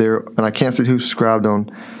subscribed there, and I can't see who's subscribed on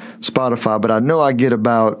Spotify, but I know I get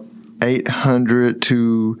about 800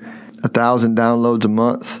 to 1,000 downloads a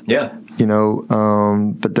month. Yeah.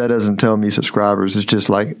 But that doesn't tell me subscribers. It's just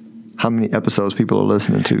how many episodes people are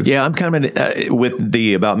listening to. Yeah, I'm kind of with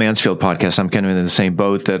the About Mansfield podcast, I'm kind of in the same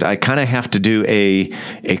boat that I kind of have to do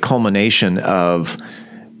a culmination of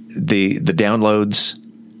the downloads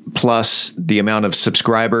plus the amount of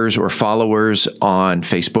subscribers or followers on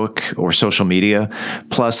Facebook or social media,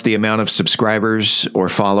 plus the amount of subscribers or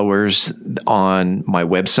followers on my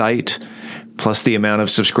website, plus the amount of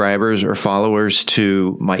subscribers or followers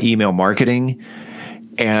to my email marketing.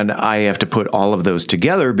 And I have to put all of those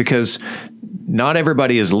together because not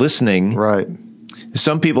everybody is listening. Right.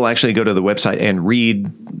 Some people actually go to the website and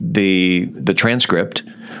read the transcript,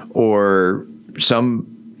 or some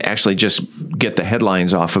actually just get the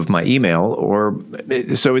headlines off of my email,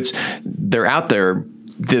 so they're out there.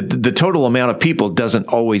 The total amount of people doesn't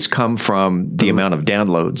always come from the amount of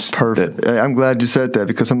downloads. Perfect. I'm glad you said that,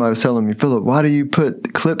 because somebody was telling me, Philip, why do you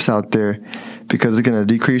put clips out there? Because it's going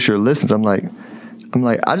to decrease your listens. I'm like,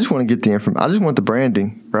 I just want to get the information. I just want the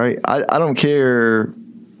branding, right? I don't care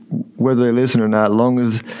whether they listen or not, long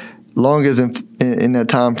as in that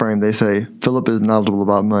time frame they say Philip is knowledgeable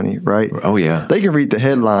about money, right? Oh yeah. They can read the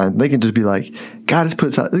headline. They can just be like, God, this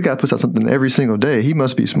guy puts out something every single day. He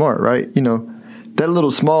must be smart, right? That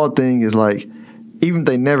little small thing is even if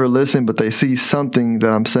they never listen, but they see something that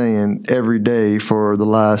I'm saying every day for the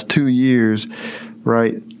last 2 years,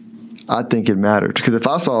 right? I think it mattered, because if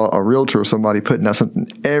I saw a realtor or somebody putting out something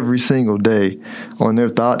every single day on their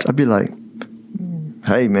thoughts, I'd be like,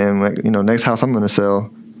 hey man, next house I'm going to sell,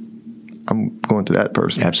 I'm going to that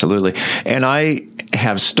person. Absolutely. And I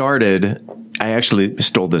have started, I actually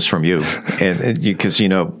stole this from you, and because,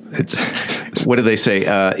 it's, what do they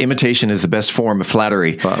say? Imitation is the best form of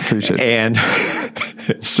flattery. Well, I appreciate it. And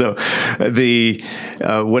so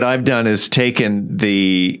what I've done is taken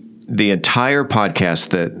the entire podcast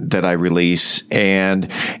that I release and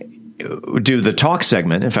do the talk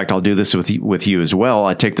segment. In fact, I'll do this with you as well.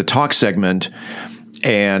 I take the talk segment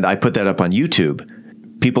and I put that up on YouTube.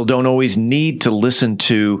 People don't always need to listen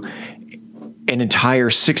to an entire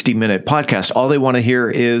 60-minute podcast. All they want to hear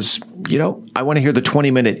is, I want to hear the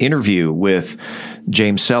 20-minute interview with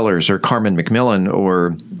James Sellers or Carmen McMillan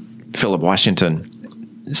or Philip Washington.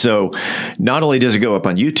 So not only does it go up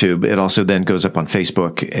on YouTube, it also then goes up on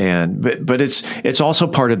Facebook, but it's also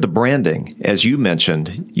part of the branding. As you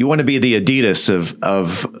mentioned, you want to be the Adidas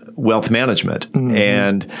of wealth management. Mm-hmm.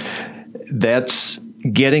 And that's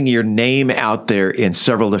getting your name out there in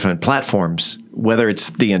several different platforms, whether it's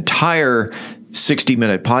the entire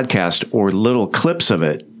 60-minute podcast or little clips of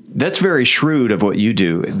it. That's very shrewd of what you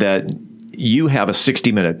do, that you have a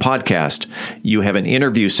 60-minute podcast, you have an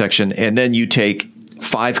interview section, and then you take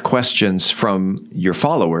 5 questions from your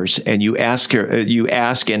followers and you ask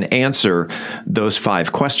and answer those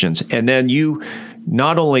 5 questions. And then you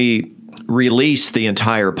not only release the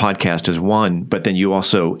entire podcast as one, but then you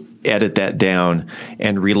also edit that down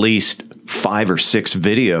and released 5 or 6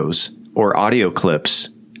 videos or audio clips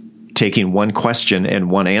taking one question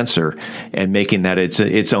and one answer and making that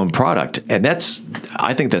its own product. And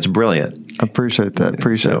I think that's brilliant. I appreciate that.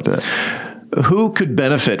 That. Who could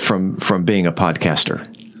benefit from being a podcaster?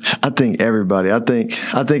 I think everybody. I think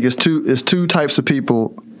it's two types of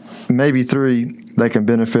people, maybe 3, that can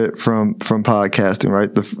benefit from podcasting,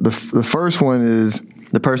 right? The first one is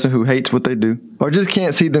the person who hates what they do or just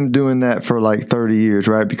can't see them doing that for 30 years,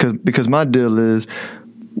 right? Because my deal is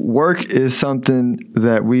work is something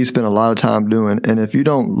that we spend a lot of time doing, and if you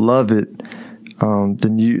don't love it,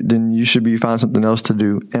 then you should be finding something else to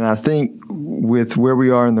do. And I think with where we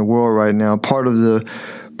are in the world right now, part of the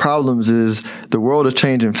problems is the world is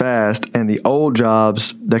changing fast, and the old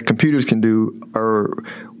jobs that computers can do are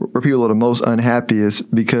where people are the most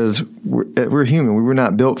unhappiest, because we're human. We were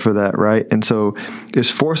not built for that, right? And so it's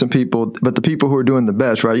forcing people, but the people who are doing the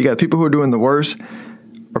best, right? You got people who are doing the worst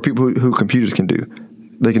are people who computers can do.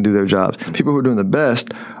 They can do their jobs. People who are doing the best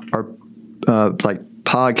are like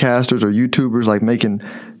podcasters or YouTubers, like making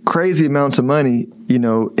crazy amounts of money,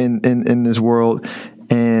 in this world.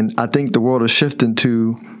 And I think the world is shifting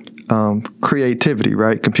to creativity,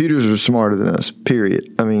 right? Computers are smarter than us,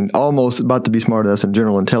 period. I mean, almost about to be smarter than us in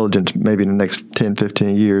general intelligence, maybe in the next 10,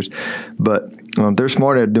 15 years. But they're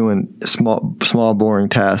smarter at doing small, boring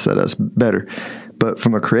tasks at us better. But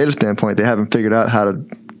from a creative standpoint, they haven't figured out how to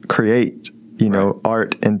create,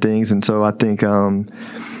 art and things. And so I think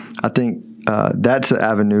that's an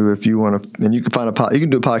avenue if you want to, and you can you can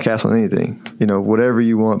do a podcast on anything, whatever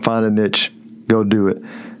you want, find a niche, go do it.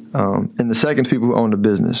 And the second is people who own the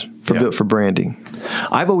business built for branding.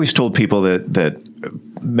 I've always told people that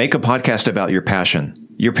make a podcast about your passion.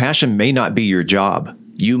 Your passion may not be your job.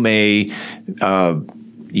 You may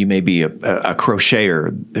be a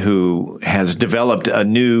crocheter who has developed a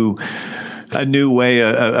new way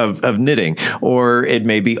of knitting, or it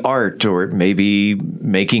may be art, or it may be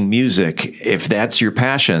making music. If that's your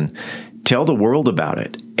passion, tell the world about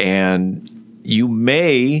it, and you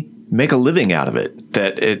may make a living out of it.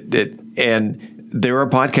 And there are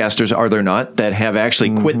podcasters, are there not, that have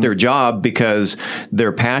actually quit their job because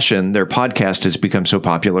their passion, their podcast, has become so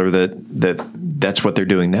popular that's what they're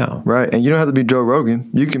doing now. Right, and you don't have to be Joe Rogan.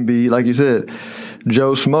 You can be, like you said,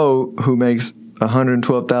 Joe Schmo, who makes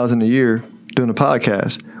 $112,000 a year doing a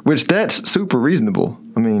podcast, which that's super reasonable.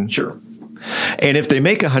 I mean, sure. And if they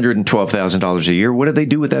make $112,000 a year, what do they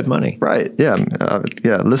do with that money? Right. Yeah.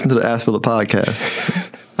 Listen to the Ask Philip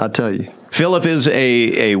podcast. I'll tell you. Philip is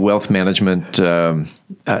a wealth management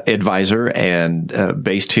advisor and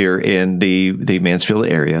based here in the Mansfield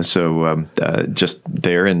area. So just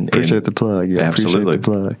there. Appreciate the plug. Yeah, absolutely. Appreciate the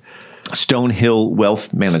plug. Stonehill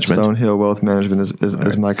Wealth Management. Stonehill Wealth Management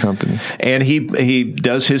is my company. And he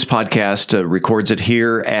does his podcast, records it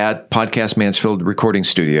here at Podcast Mansfield Recording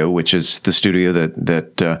Studio, which is the studio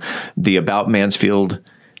that the About Mansfield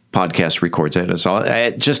podcast records at.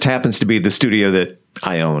 It just happens to be the studio that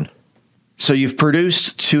I own. So you've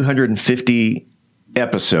produced 250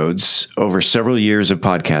 episodes over several years of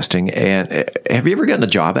podcasting. And have you ever gotten a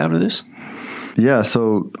job out of this? Yeah,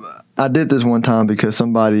 so I did this one time because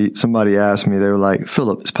somebody asked me. They were like,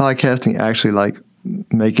 "Philip, is podcasting actually like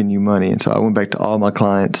making you money?" And so I went back to all my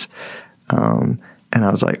clients, and I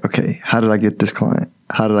was like, "Okay, how did I get this client?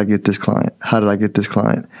 How did I get this client? How did I get this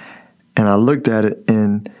client?" And I looked at it,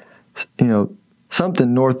 and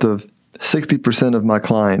something north of 60% of my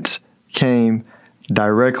clients came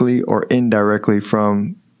directly or indirectly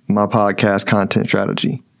from my podcast content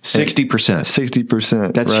strategy. 60%.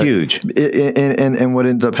 60%. That's right? huge. And what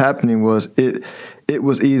ended up happening was it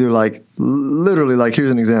was either like literally like,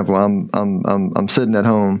 here's an example. I'm sitting at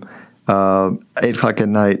home 8 o'clock at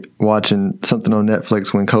night watching something on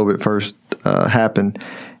Netflix when COVID first happened,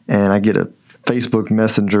 and I get a Facebook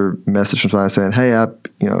Messenger message from somebody saying, "Hey, I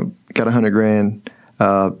got $100,000.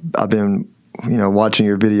 I've been watching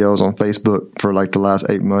your videos on Facebook for like the last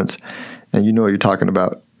 8 months, and you know what you're talking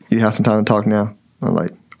about. You have some time to talk now?" I'm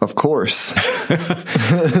like, "Of course."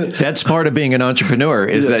 That's part of being an entrepreneur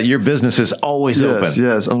is that your business is always open.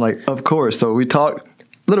 Yes. I'm like, "Of course." So we talked.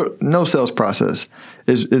 No sales process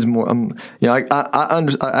is more. I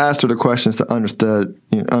asked her the questions to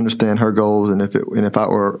understand her goals and if I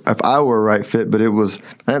were a right fit. But it was,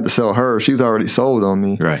 I had to sell her. She was already sold on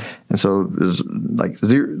me. Right. And so it was like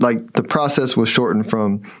the process was shortened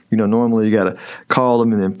from normally you got to call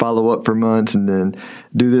them and then follow up for months and then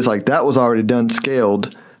do this. Like that was already done,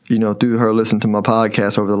 scaled. Through her listening to my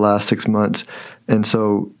podcast over the last 6 months. And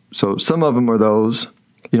so some of them are those.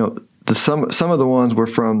 Some of the ones were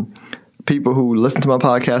from people who listen to my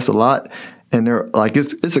podcast a lot, and they're like,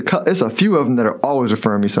 it's a few of them that are always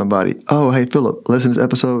referring me somebody. "Oh, hey Philip, listen to this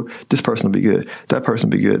episode. This person will be good. That person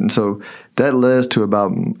will be good." And so that leads to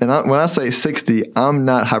about, when I say 60, I'm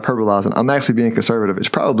not hyperbolizing. I'm actually being conservative. It's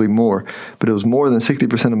probably more, but it was more than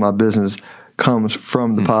 60% of my business comes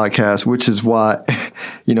from the podcast, which is why,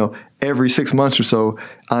 every 6 months or so,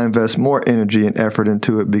 I invest more energy and effort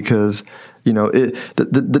into it because,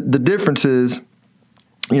 the difference is,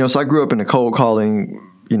 so I grew up in a cold calling,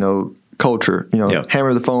 culture,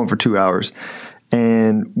 hammer the phone for 2 hours.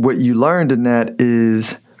 And what you learned in that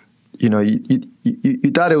is,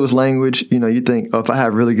 you thought it was language, you think, "Oh, if I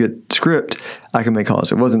have really good script, I can make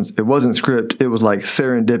calls." It wasn't script. It was like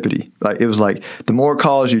serendipity. Like it was like the more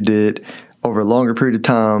calls you did over a longer period of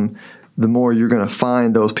time, the more you're going to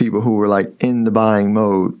find those people who were like in the buying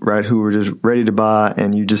mode, right? Who were just ready to buy,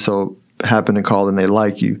 and you just so happen to call and they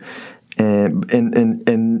like you. And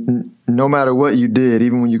no matter what you did,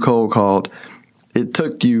 even when you cold called, it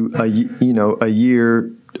took you a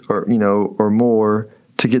year or more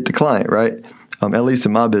to get the client, right? At least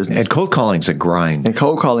in my business. And cold calling is a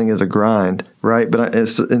grind. right?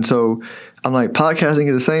 And so I'm like, podcasting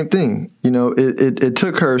is the same thing. You know, it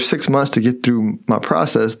took her 6 months to get through my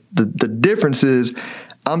process. The difference is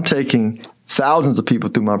I'm taking thousands of people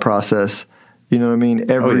through my process. You know what I mean?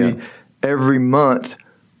 Every month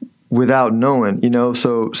without knowing, you know.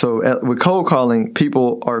 So with cold calling,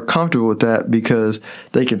 people are comfortable with that because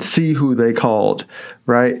they can see who they called,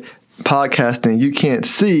 right? Podcasting, you can't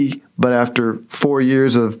see, but after 4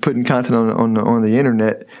 years of putting content on the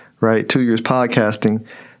internet, right? 2 years podcasting,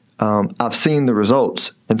 I've seen the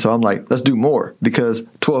results. And so I'm like, let's do more, because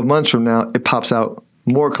 12 months from now, it pops out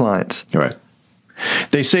more clients. Right.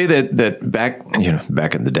 They say that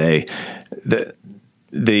back in the day,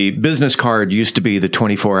 the business card used to be the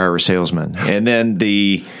 24-hour salesman, and then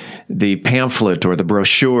the pamphlet or the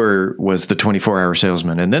brochure was the 24-hour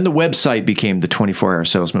salesman, and then the website became the 24-hour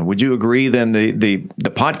salesman. Would you agree then the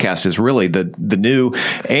podcast is really the new,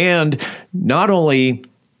 and not only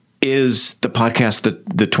is the podcast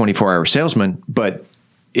the 24-hour salesman, but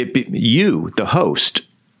you, the host,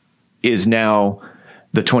 is now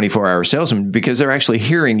the 24-hour salesman, because they're actually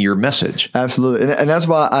hearing your message. Absolutely. And that's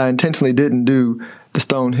why I intentionally didn't do the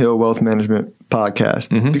Stonehill Wealth Management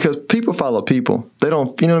podcast, because people follow people. They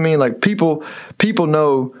don't, you know what I mean? Like people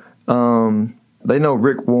know, they know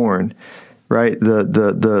Rick Warren, right?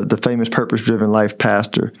 The famous purpose-driven life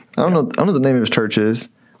pastor. I don't know what the name of his church is.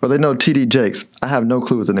 Well, they know T.D. Jakes. I have no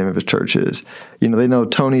clue what the name of his church is. You know, they know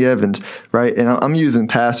Tony Evans, right? And I'm using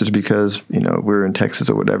pastors because, you know, we're in Texas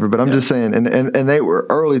or whatever. But I'm just saying, and they were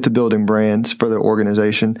early to building brands for their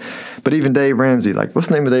organization. But even Dave Ramsey, like, what's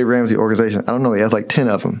the name of Dave Ramsey organization? I don't know. He has like 10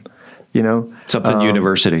 of them, you know? Something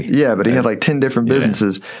university. Yeah, but he has like 10 different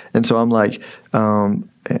businesses. And so I'm like,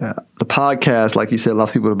 the podcast, like you said, allows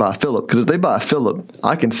people to buy Philip, because if they buy Philip,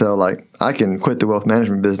 I can quit the wealth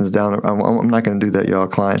management business down. I'm not going to do that, y'all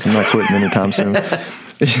clients. I'm not quitting anytime soon.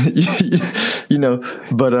 You know,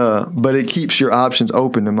 but it keeps your options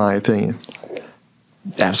open, in my opinion.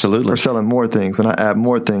 Absolutely. We're selling more things when I add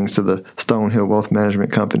more things to the Stonehill Wealth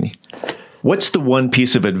Management Company. What's the one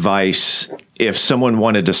piece of advice if someone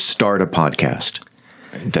wanted to start a podcast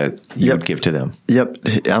that you would give to them? Yep.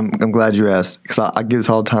 I'm glad you asked, because I get this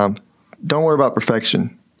all the time. Don't worry about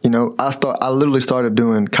perfection. You know, I literally started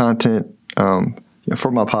doing content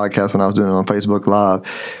for my podcast when I was doing it on Facebook Live.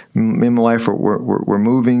 Me and my wife were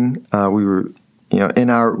moving. We were, we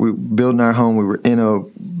were building our home. We were in a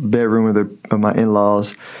bedroom of my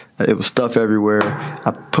in-laws. It was stuff everywhere.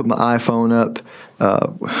 I put my iPhone up,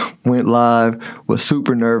 went live, was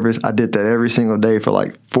super nervous. I did that every single day for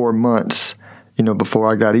like 4 months,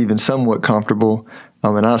 before I got even somewhat comfortable.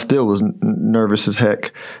 And I still was nervous as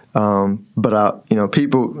heck. But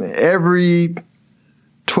people, every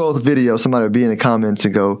 12th video, somebody would be in the comments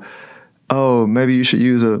and go, "Oh, maybe you should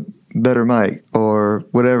use a better mic," or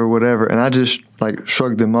whatever. And I just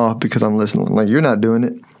shrugged them off because I'm listening. Like, you're not doing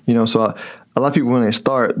it, So a lot of people, when they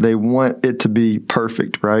start, they want it to be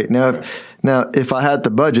perfect, right? Now, if I had the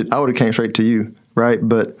budget, I would have came straight to you, right?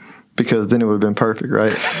 But because then it would have been perfect,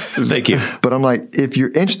 right? Thank you. But I'm like, if you're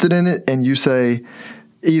interested in it and you say,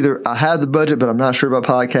 either I have the budget, but I'm not sure about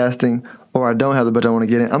podcasting, or I don't have the budget, I want to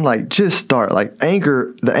get in, I'm like, just start. Like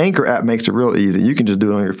Anchor, the Anchor app makes it real easy. You can just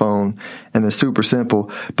do it on your phone, and it's super simple.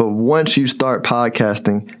 But once you start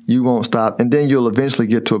podcasting, you won't stop. And then you'll eventually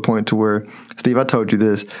get to a point to where, Steve, I told you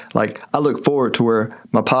this, I look forward to where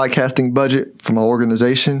my podcasting budget for my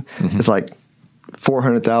organization is like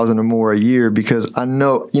 $400,000 or more a year, because I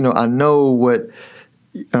know what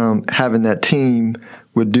having that team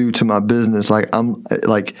would do to my business.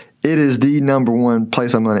 It is the number one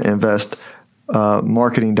place I'm going to invest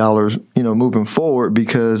marketing dollars, moving forward,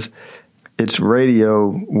 because it's radio.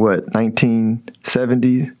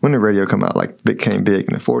 1970? When did radio come out? Became big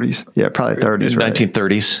in the 40s? Yeah, probably 30s. Right?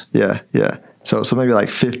 1930s. Yeah. So maybe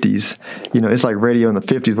 50s. It's like radio in the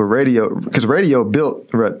 50s, because radio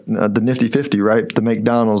built the Nifty 50, right? The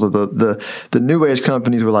McDonald's, or the new age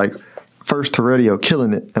companies were first to radio,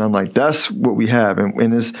 killing it. And I'm like, that's what we have.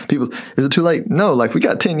 And is it too late? No, we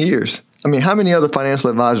got 10 years. I mean, how many other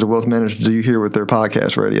financial advisors or wealth managers do you hear with their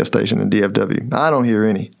podcast radio station in DFW? I don't hear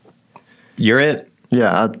any. You're it.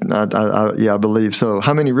 Yeah, I believe so.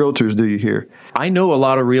 How many realtors do you hear? I know a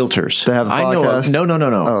lot of realtors. They have a podcast? No.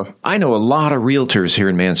 Oh. I know a lot of realtors here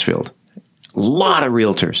in Mansfield. A lot of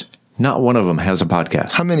realtors. Not one of them has a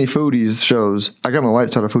podcast. How many foodies shows? I got my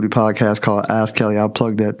wife start a foodie podcast called Ask Kelly. I'll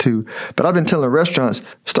plug that too. But I've been telling restaurants,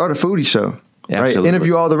 start a foodie show. Right?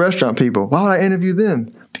 Interview all the restaurant people. Why would I interview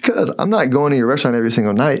them? Because I'm not going to your restaurant every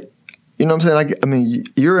single night. You know what I'm saying?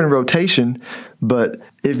 You're in rotation, but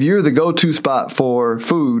if you're the go-to spot for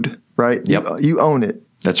food, right? Yep. You own it.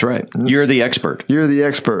 That's right. You're the expert. You're the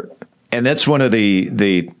expert. And that's one of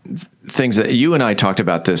the things that you and I talked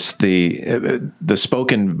about this, the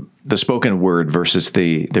spoken word versus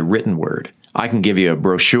the written word. I can give you a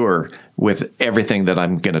brochure with everything that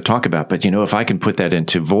I'm going to talk about, but if I can put that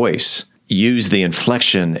into voice, use the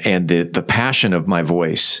inflection and the passion of my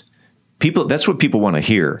voice, that's what people want to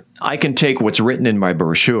hear. I can take what's written in my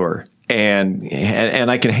brochure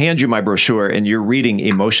and I can hand you my brochure and you're reading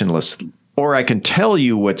emotionless, or I can tell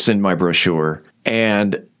you what's in my brochure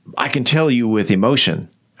and I can tell you with emotion.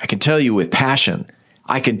 I can tell you with passion.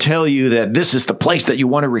 I can tell you that this is the place that you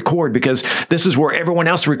want to record because this is where everyone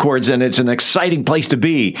else records and it's an exciting place to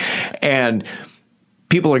be. And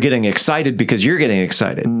people are getting excited because you're getting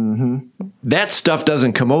excited. Mm-hmm. That stuff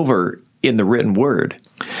doesn't come over in the written word.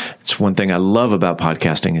 It's one thing I love about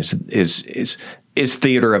podcasting is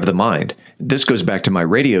theater of the mind. This goes back to my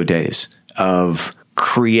radio days of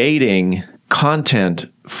creating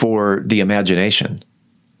content for the imagination.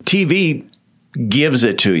 TV gives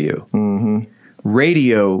it to you. Mm-hmm.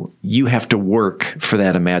 Radio, you have to work for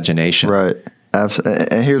that imagination. Right. Absolutely.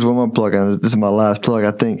 And here's one more plug. This is my last plug.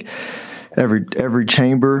 I think every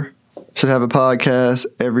chamber should have a podcast.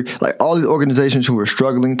 All these organizations who are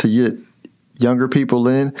struggling to get younger people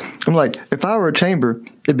in. I'm like, if I were a chamber,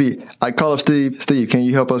 I'd call up Steve. Steve, can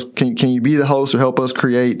you help us? Can you be the host or help us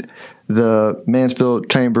create the Mansfield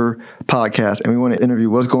Chamber podcast? And we want to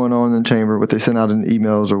interview what's going on in the chamber, what they send out in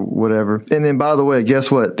emails or whatever. And then, by the way,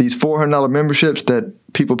 guess what? These $400 memberships that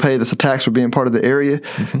people pay that's a tax for being part of the area,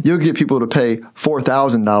 you'll get people to pay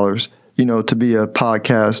 $4,000 to be a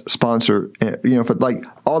podcast sponsor, for like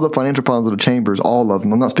all the financial problems of the chambers, all of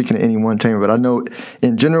them. I'm not speaking to any one chamber, but I know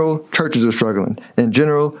in general, churches are struggling. In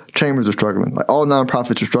general, chambers are struggling. Like all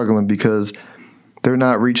nonprofits are struggling because they're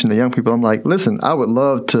not reaching the young people. I'm like, listen, I would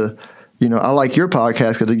love to, I like your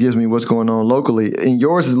podcast because it gives me what's going on locally. And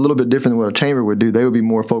yours is a little bit different than what a chamber would do. They would be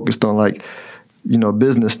more focused on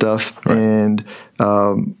business stuff, right. And,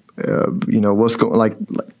 what's going like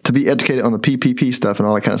to be educated on the PPP stuff and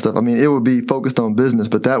all that kind of stuff. I mean, it would be focused on business,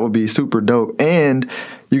 but that would be super dope. And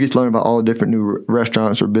you get to learn about all the different new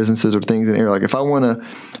restaurants or businesses or things in the area. Like if I want a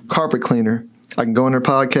carpet cleaner, I can go on their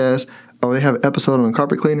podcast. Oh, they have an episode on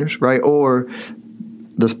carpet cleaners, right? Or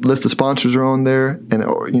the list of sponsors are on there, and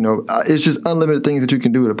it's just unlimited things that you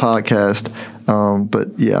can do with a podcast.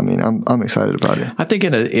 But yeah, I mean, I'm excited about it. I think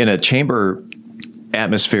in a chamber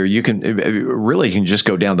atmosphere, you can just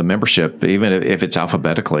go down the membership, even if it's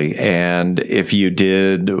alphabetically. And if you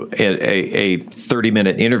did a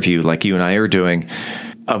 30-minute interview like you and I are doing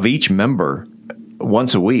of each member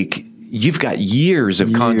once a week, you've got years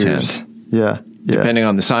of content. Yeah. Depending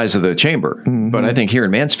on the size of the chamber. Mm-hmm. But I think here in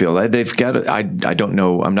Mansfield, they've got, I don't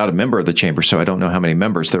know, I'm not a member of the chamber, so I don't know how many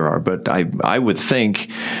members there are, but I would think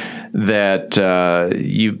that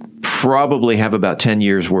you probably have about 10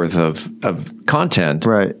 years worth of content.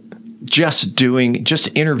 Right. Just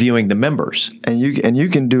interviewing the members. And you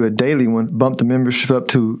can do a daily one, bump the membership up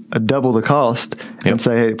to a double the cost, and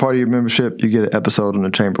say, hey, part of your membership, you get an episode on the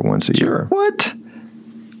chamber once a year. What?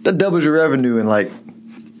 That doubles your revenue in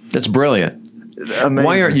That's brilliant. Amazing.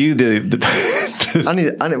 Why aren't you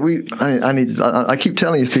I keep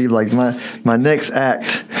telling you, Steve, like my next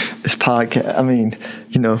act is podcast. I mean,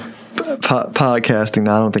 podcasting.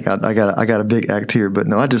 Now, I don't think I got a big act here, but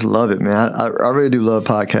no, I just love it, man. I really do love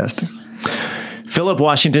podcasting. Philip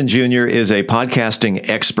Washington Jr. is a podcasting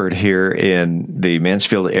expert here in the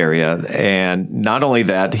Mansfield area. And not only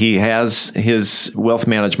that, he has his wealth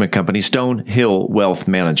management company, Stonehill Wealth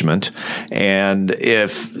Management. And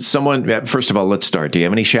if someone, first of all, let's start. Do you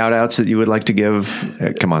have any shout outs that you would like to give?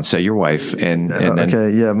 Come on, say your wife.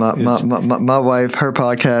 Okay. Yeah. My wife, her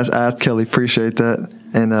podcast, Ask Kelly. Appreciate that.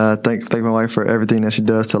 And thank my wife for everything that she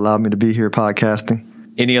does to allow me to be here podcasting.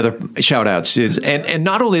 Any other shout outs? And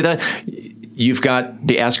not only that, you've got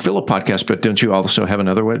the Ask Philip podcast, but don't you also have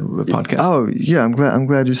another podcast? Oh yeah, I'm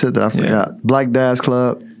glad you said that. I forgot. Yeah. Black Dads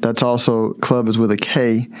Club. That's also, club is with a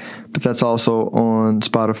K, but that's also on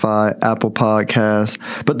Spotify, Apple Podcasts.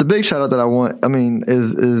 But the big shout out that I want,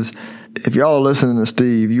 is if y'all are listening to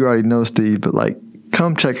Steve, you already know Steve, but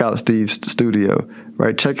come check out Steve's studio,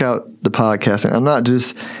 right? Check out the podcast. And I'm not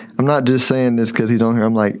just saying this because he's on here.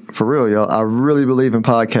 I'm like, for real, y'all, I really believe in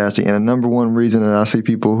podcasting. And the number one reason that I see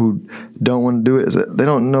people who don't want to do it is that they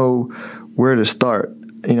don't know where to start.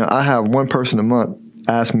 I have one person a month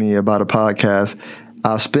ask me about a podcast.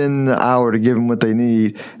 I'll spend the hour to give them what they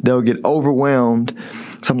need. They'll get overwhelmed.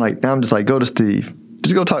 So now I'm just like, go to Steve.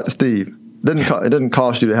 Just go talk to Steve. It doesn't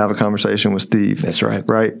cost you to have a conversation with Steve. That's right.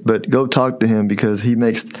 Right? But go talk to him because he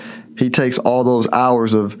takes all those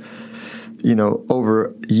hours of,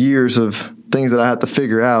 over years of things that I have to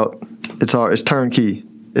figure out. It's turnkey.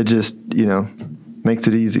 it just, makes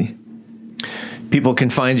it easy. People can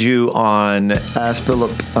find you on Ask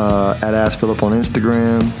Philip at Ask Philip on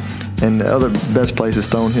Instagram, and the other best place is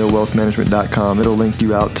StoneHillWealthManagement.com. It'll link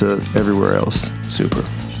you out to everywhere else. Super.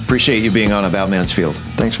 Appreciate you being on About Mansfield.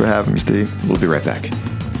 Thanks for having me, Steve. We'll be right back.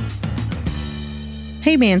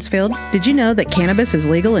 Hey Mansfield, did you know that cannabis is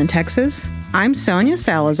legal in Texas? I'm Sonia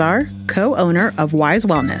Salazar, co-owner of Wise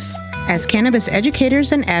Wellness. As cannabis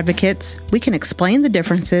educators and advocates, we can explain the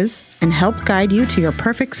differences and help guide you to your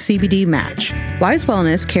perfect CBD match. Wise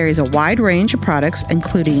Wellness carries a wide range of products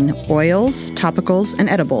including oils, topicals, and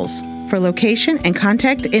edibles. For location and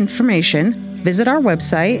contact information, visit our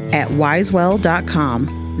website at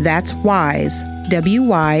wisewell.com. That's Wise,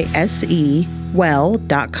 W-Y-S-E,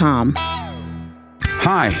 well.com.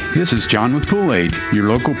 Hi, this is John with Pool Aid, your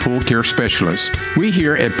local pool care specialist. We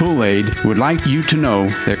here at Pool Aid would like you to know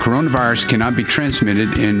that coronavirus cannot be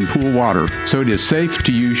transmitted in pool water, so it is safe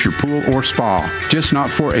to use your pool or spa, just not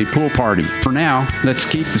for a pool party. For now, let's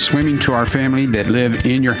keep the swimming to our family that live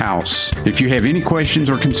in your house. If you have any questions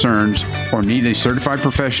or concerns or need a certified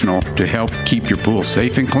professional to help keep your pool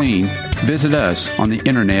safe and clean, visit us on the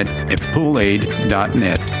internet at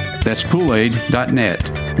poolaid.net. That's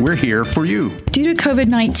poolaid.net. We're here for you. Due to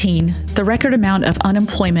COVID-19, the record amount of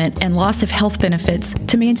unemployment and loss of health benefits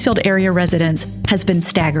to Mansfield area residents has been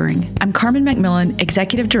staggering. I'm Carmen McMillan,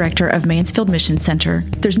 Executive Director of Mansfield Mission Center.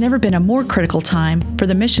 There's never been a more critical time for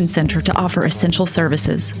the Mission Center to offer essential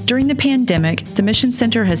services. During the pandemic, the Mission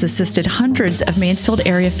Center has assisted hundreds of Mansfield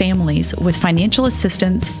area families with financial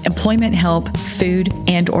assistance, employment help, food,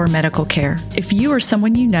 and/or medical care. If you or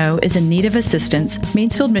someone you know is in need of assistance,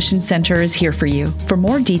 Mansfield Mission Center is here for you. For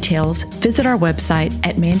more details, visit our website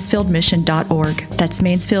at mansfieldmission.org. That's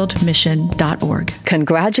mansfieldmission.org.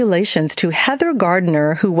 Congratulations to Heather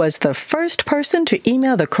Gardner, who was the first person to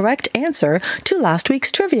email the correct answer to last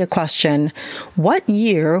week's trivia question. What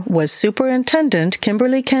year was Superintendent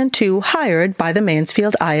Kimberly Cantu hired by the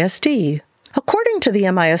Mansfield ISD? According to the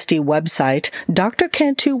MISD website, Dr.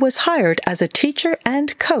 Cantu was hired as a teacher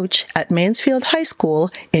and coach at Mansfield High School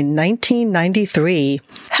in 1993.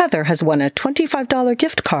 Heather has won a $25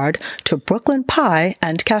 gift card to Brooklyn Pie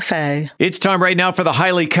and Cafe. It's time right now for the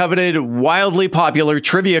highly coveted, wildly popular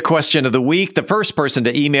trivia question of the week. The first person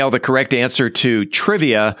to email the correct answer to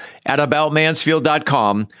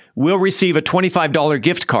trivia@aboutmansfield.com will receive a $25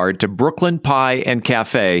 gift card to Brooklyn Pie and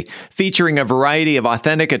Cafe, featuring a variety of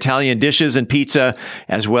authentic Italian dishes and pizza,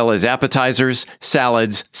 as well as appetizers,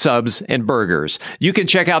 salads, subs, and burgers. You can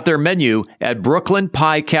check out their menu at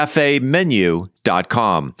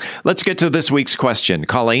brooklynpiecafemenu.com. Let's get to this week's question.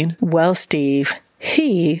 Colleen? Well, Steve,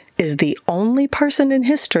 he is the only person in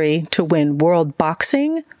history to win world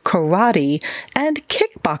boxing, karate, and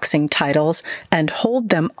kickboxing titles and hold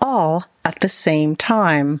them all at the same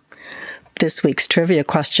time. This week's trivia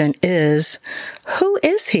question is, who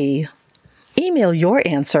is he? Email your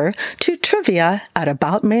answer to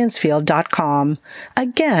trivia@aboutmansfield.com.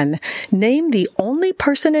 Again, name the only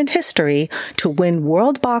person in history to win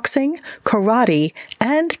world boxing, karate,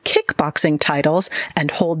 and kickboxing titles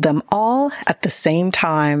and hold them all at the same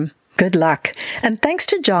time. Good luck. And thanks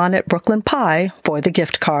to John at Brooklyn Pie for the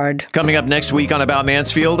gift card. Coming up next week on About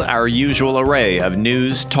Mansfield, our usual array of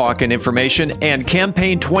news, talk, and information. And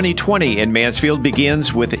Campaign 2020 in Mansfield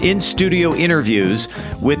begins with in-studio interviews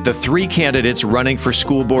with the three candidates running for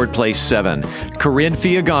School Board Place 7, Corinne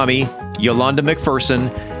Fiagami, Yolanda McPherson,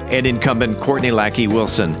 and incumbent Courtney Lackey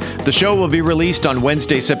Wilson. The show will be released on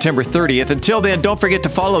Wednesday, September 30th. Until then, don't forget to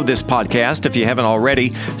follow this podcast if you haven't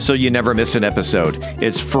already, so you never miss an episode.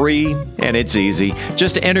 It's free and it's easy.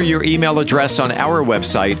 Just enter your email address on our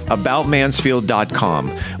website,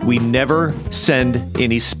 aboutmansfield.com. We never send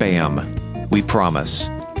any spam. We promise.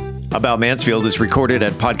 About Mansfield is recorded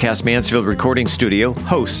at Podcast Mansfield Recording Studio.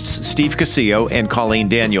 Hosts Steve Casillo and Colleen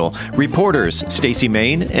Daniel. Reporters Stacy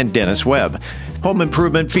Main and Dennis Webb. Home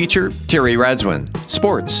Improvement feature, Terry Radzwin.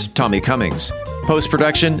 Sports, Tommy Cummings.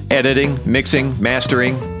 Post-production, editing, mixing,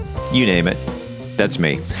 mastering, you name it. That's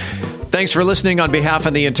me. Thanks for listening on behalf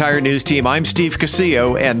of the entire news team. I'm Steve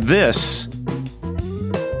Casillo, and this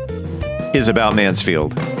is About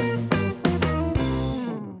Mansfield.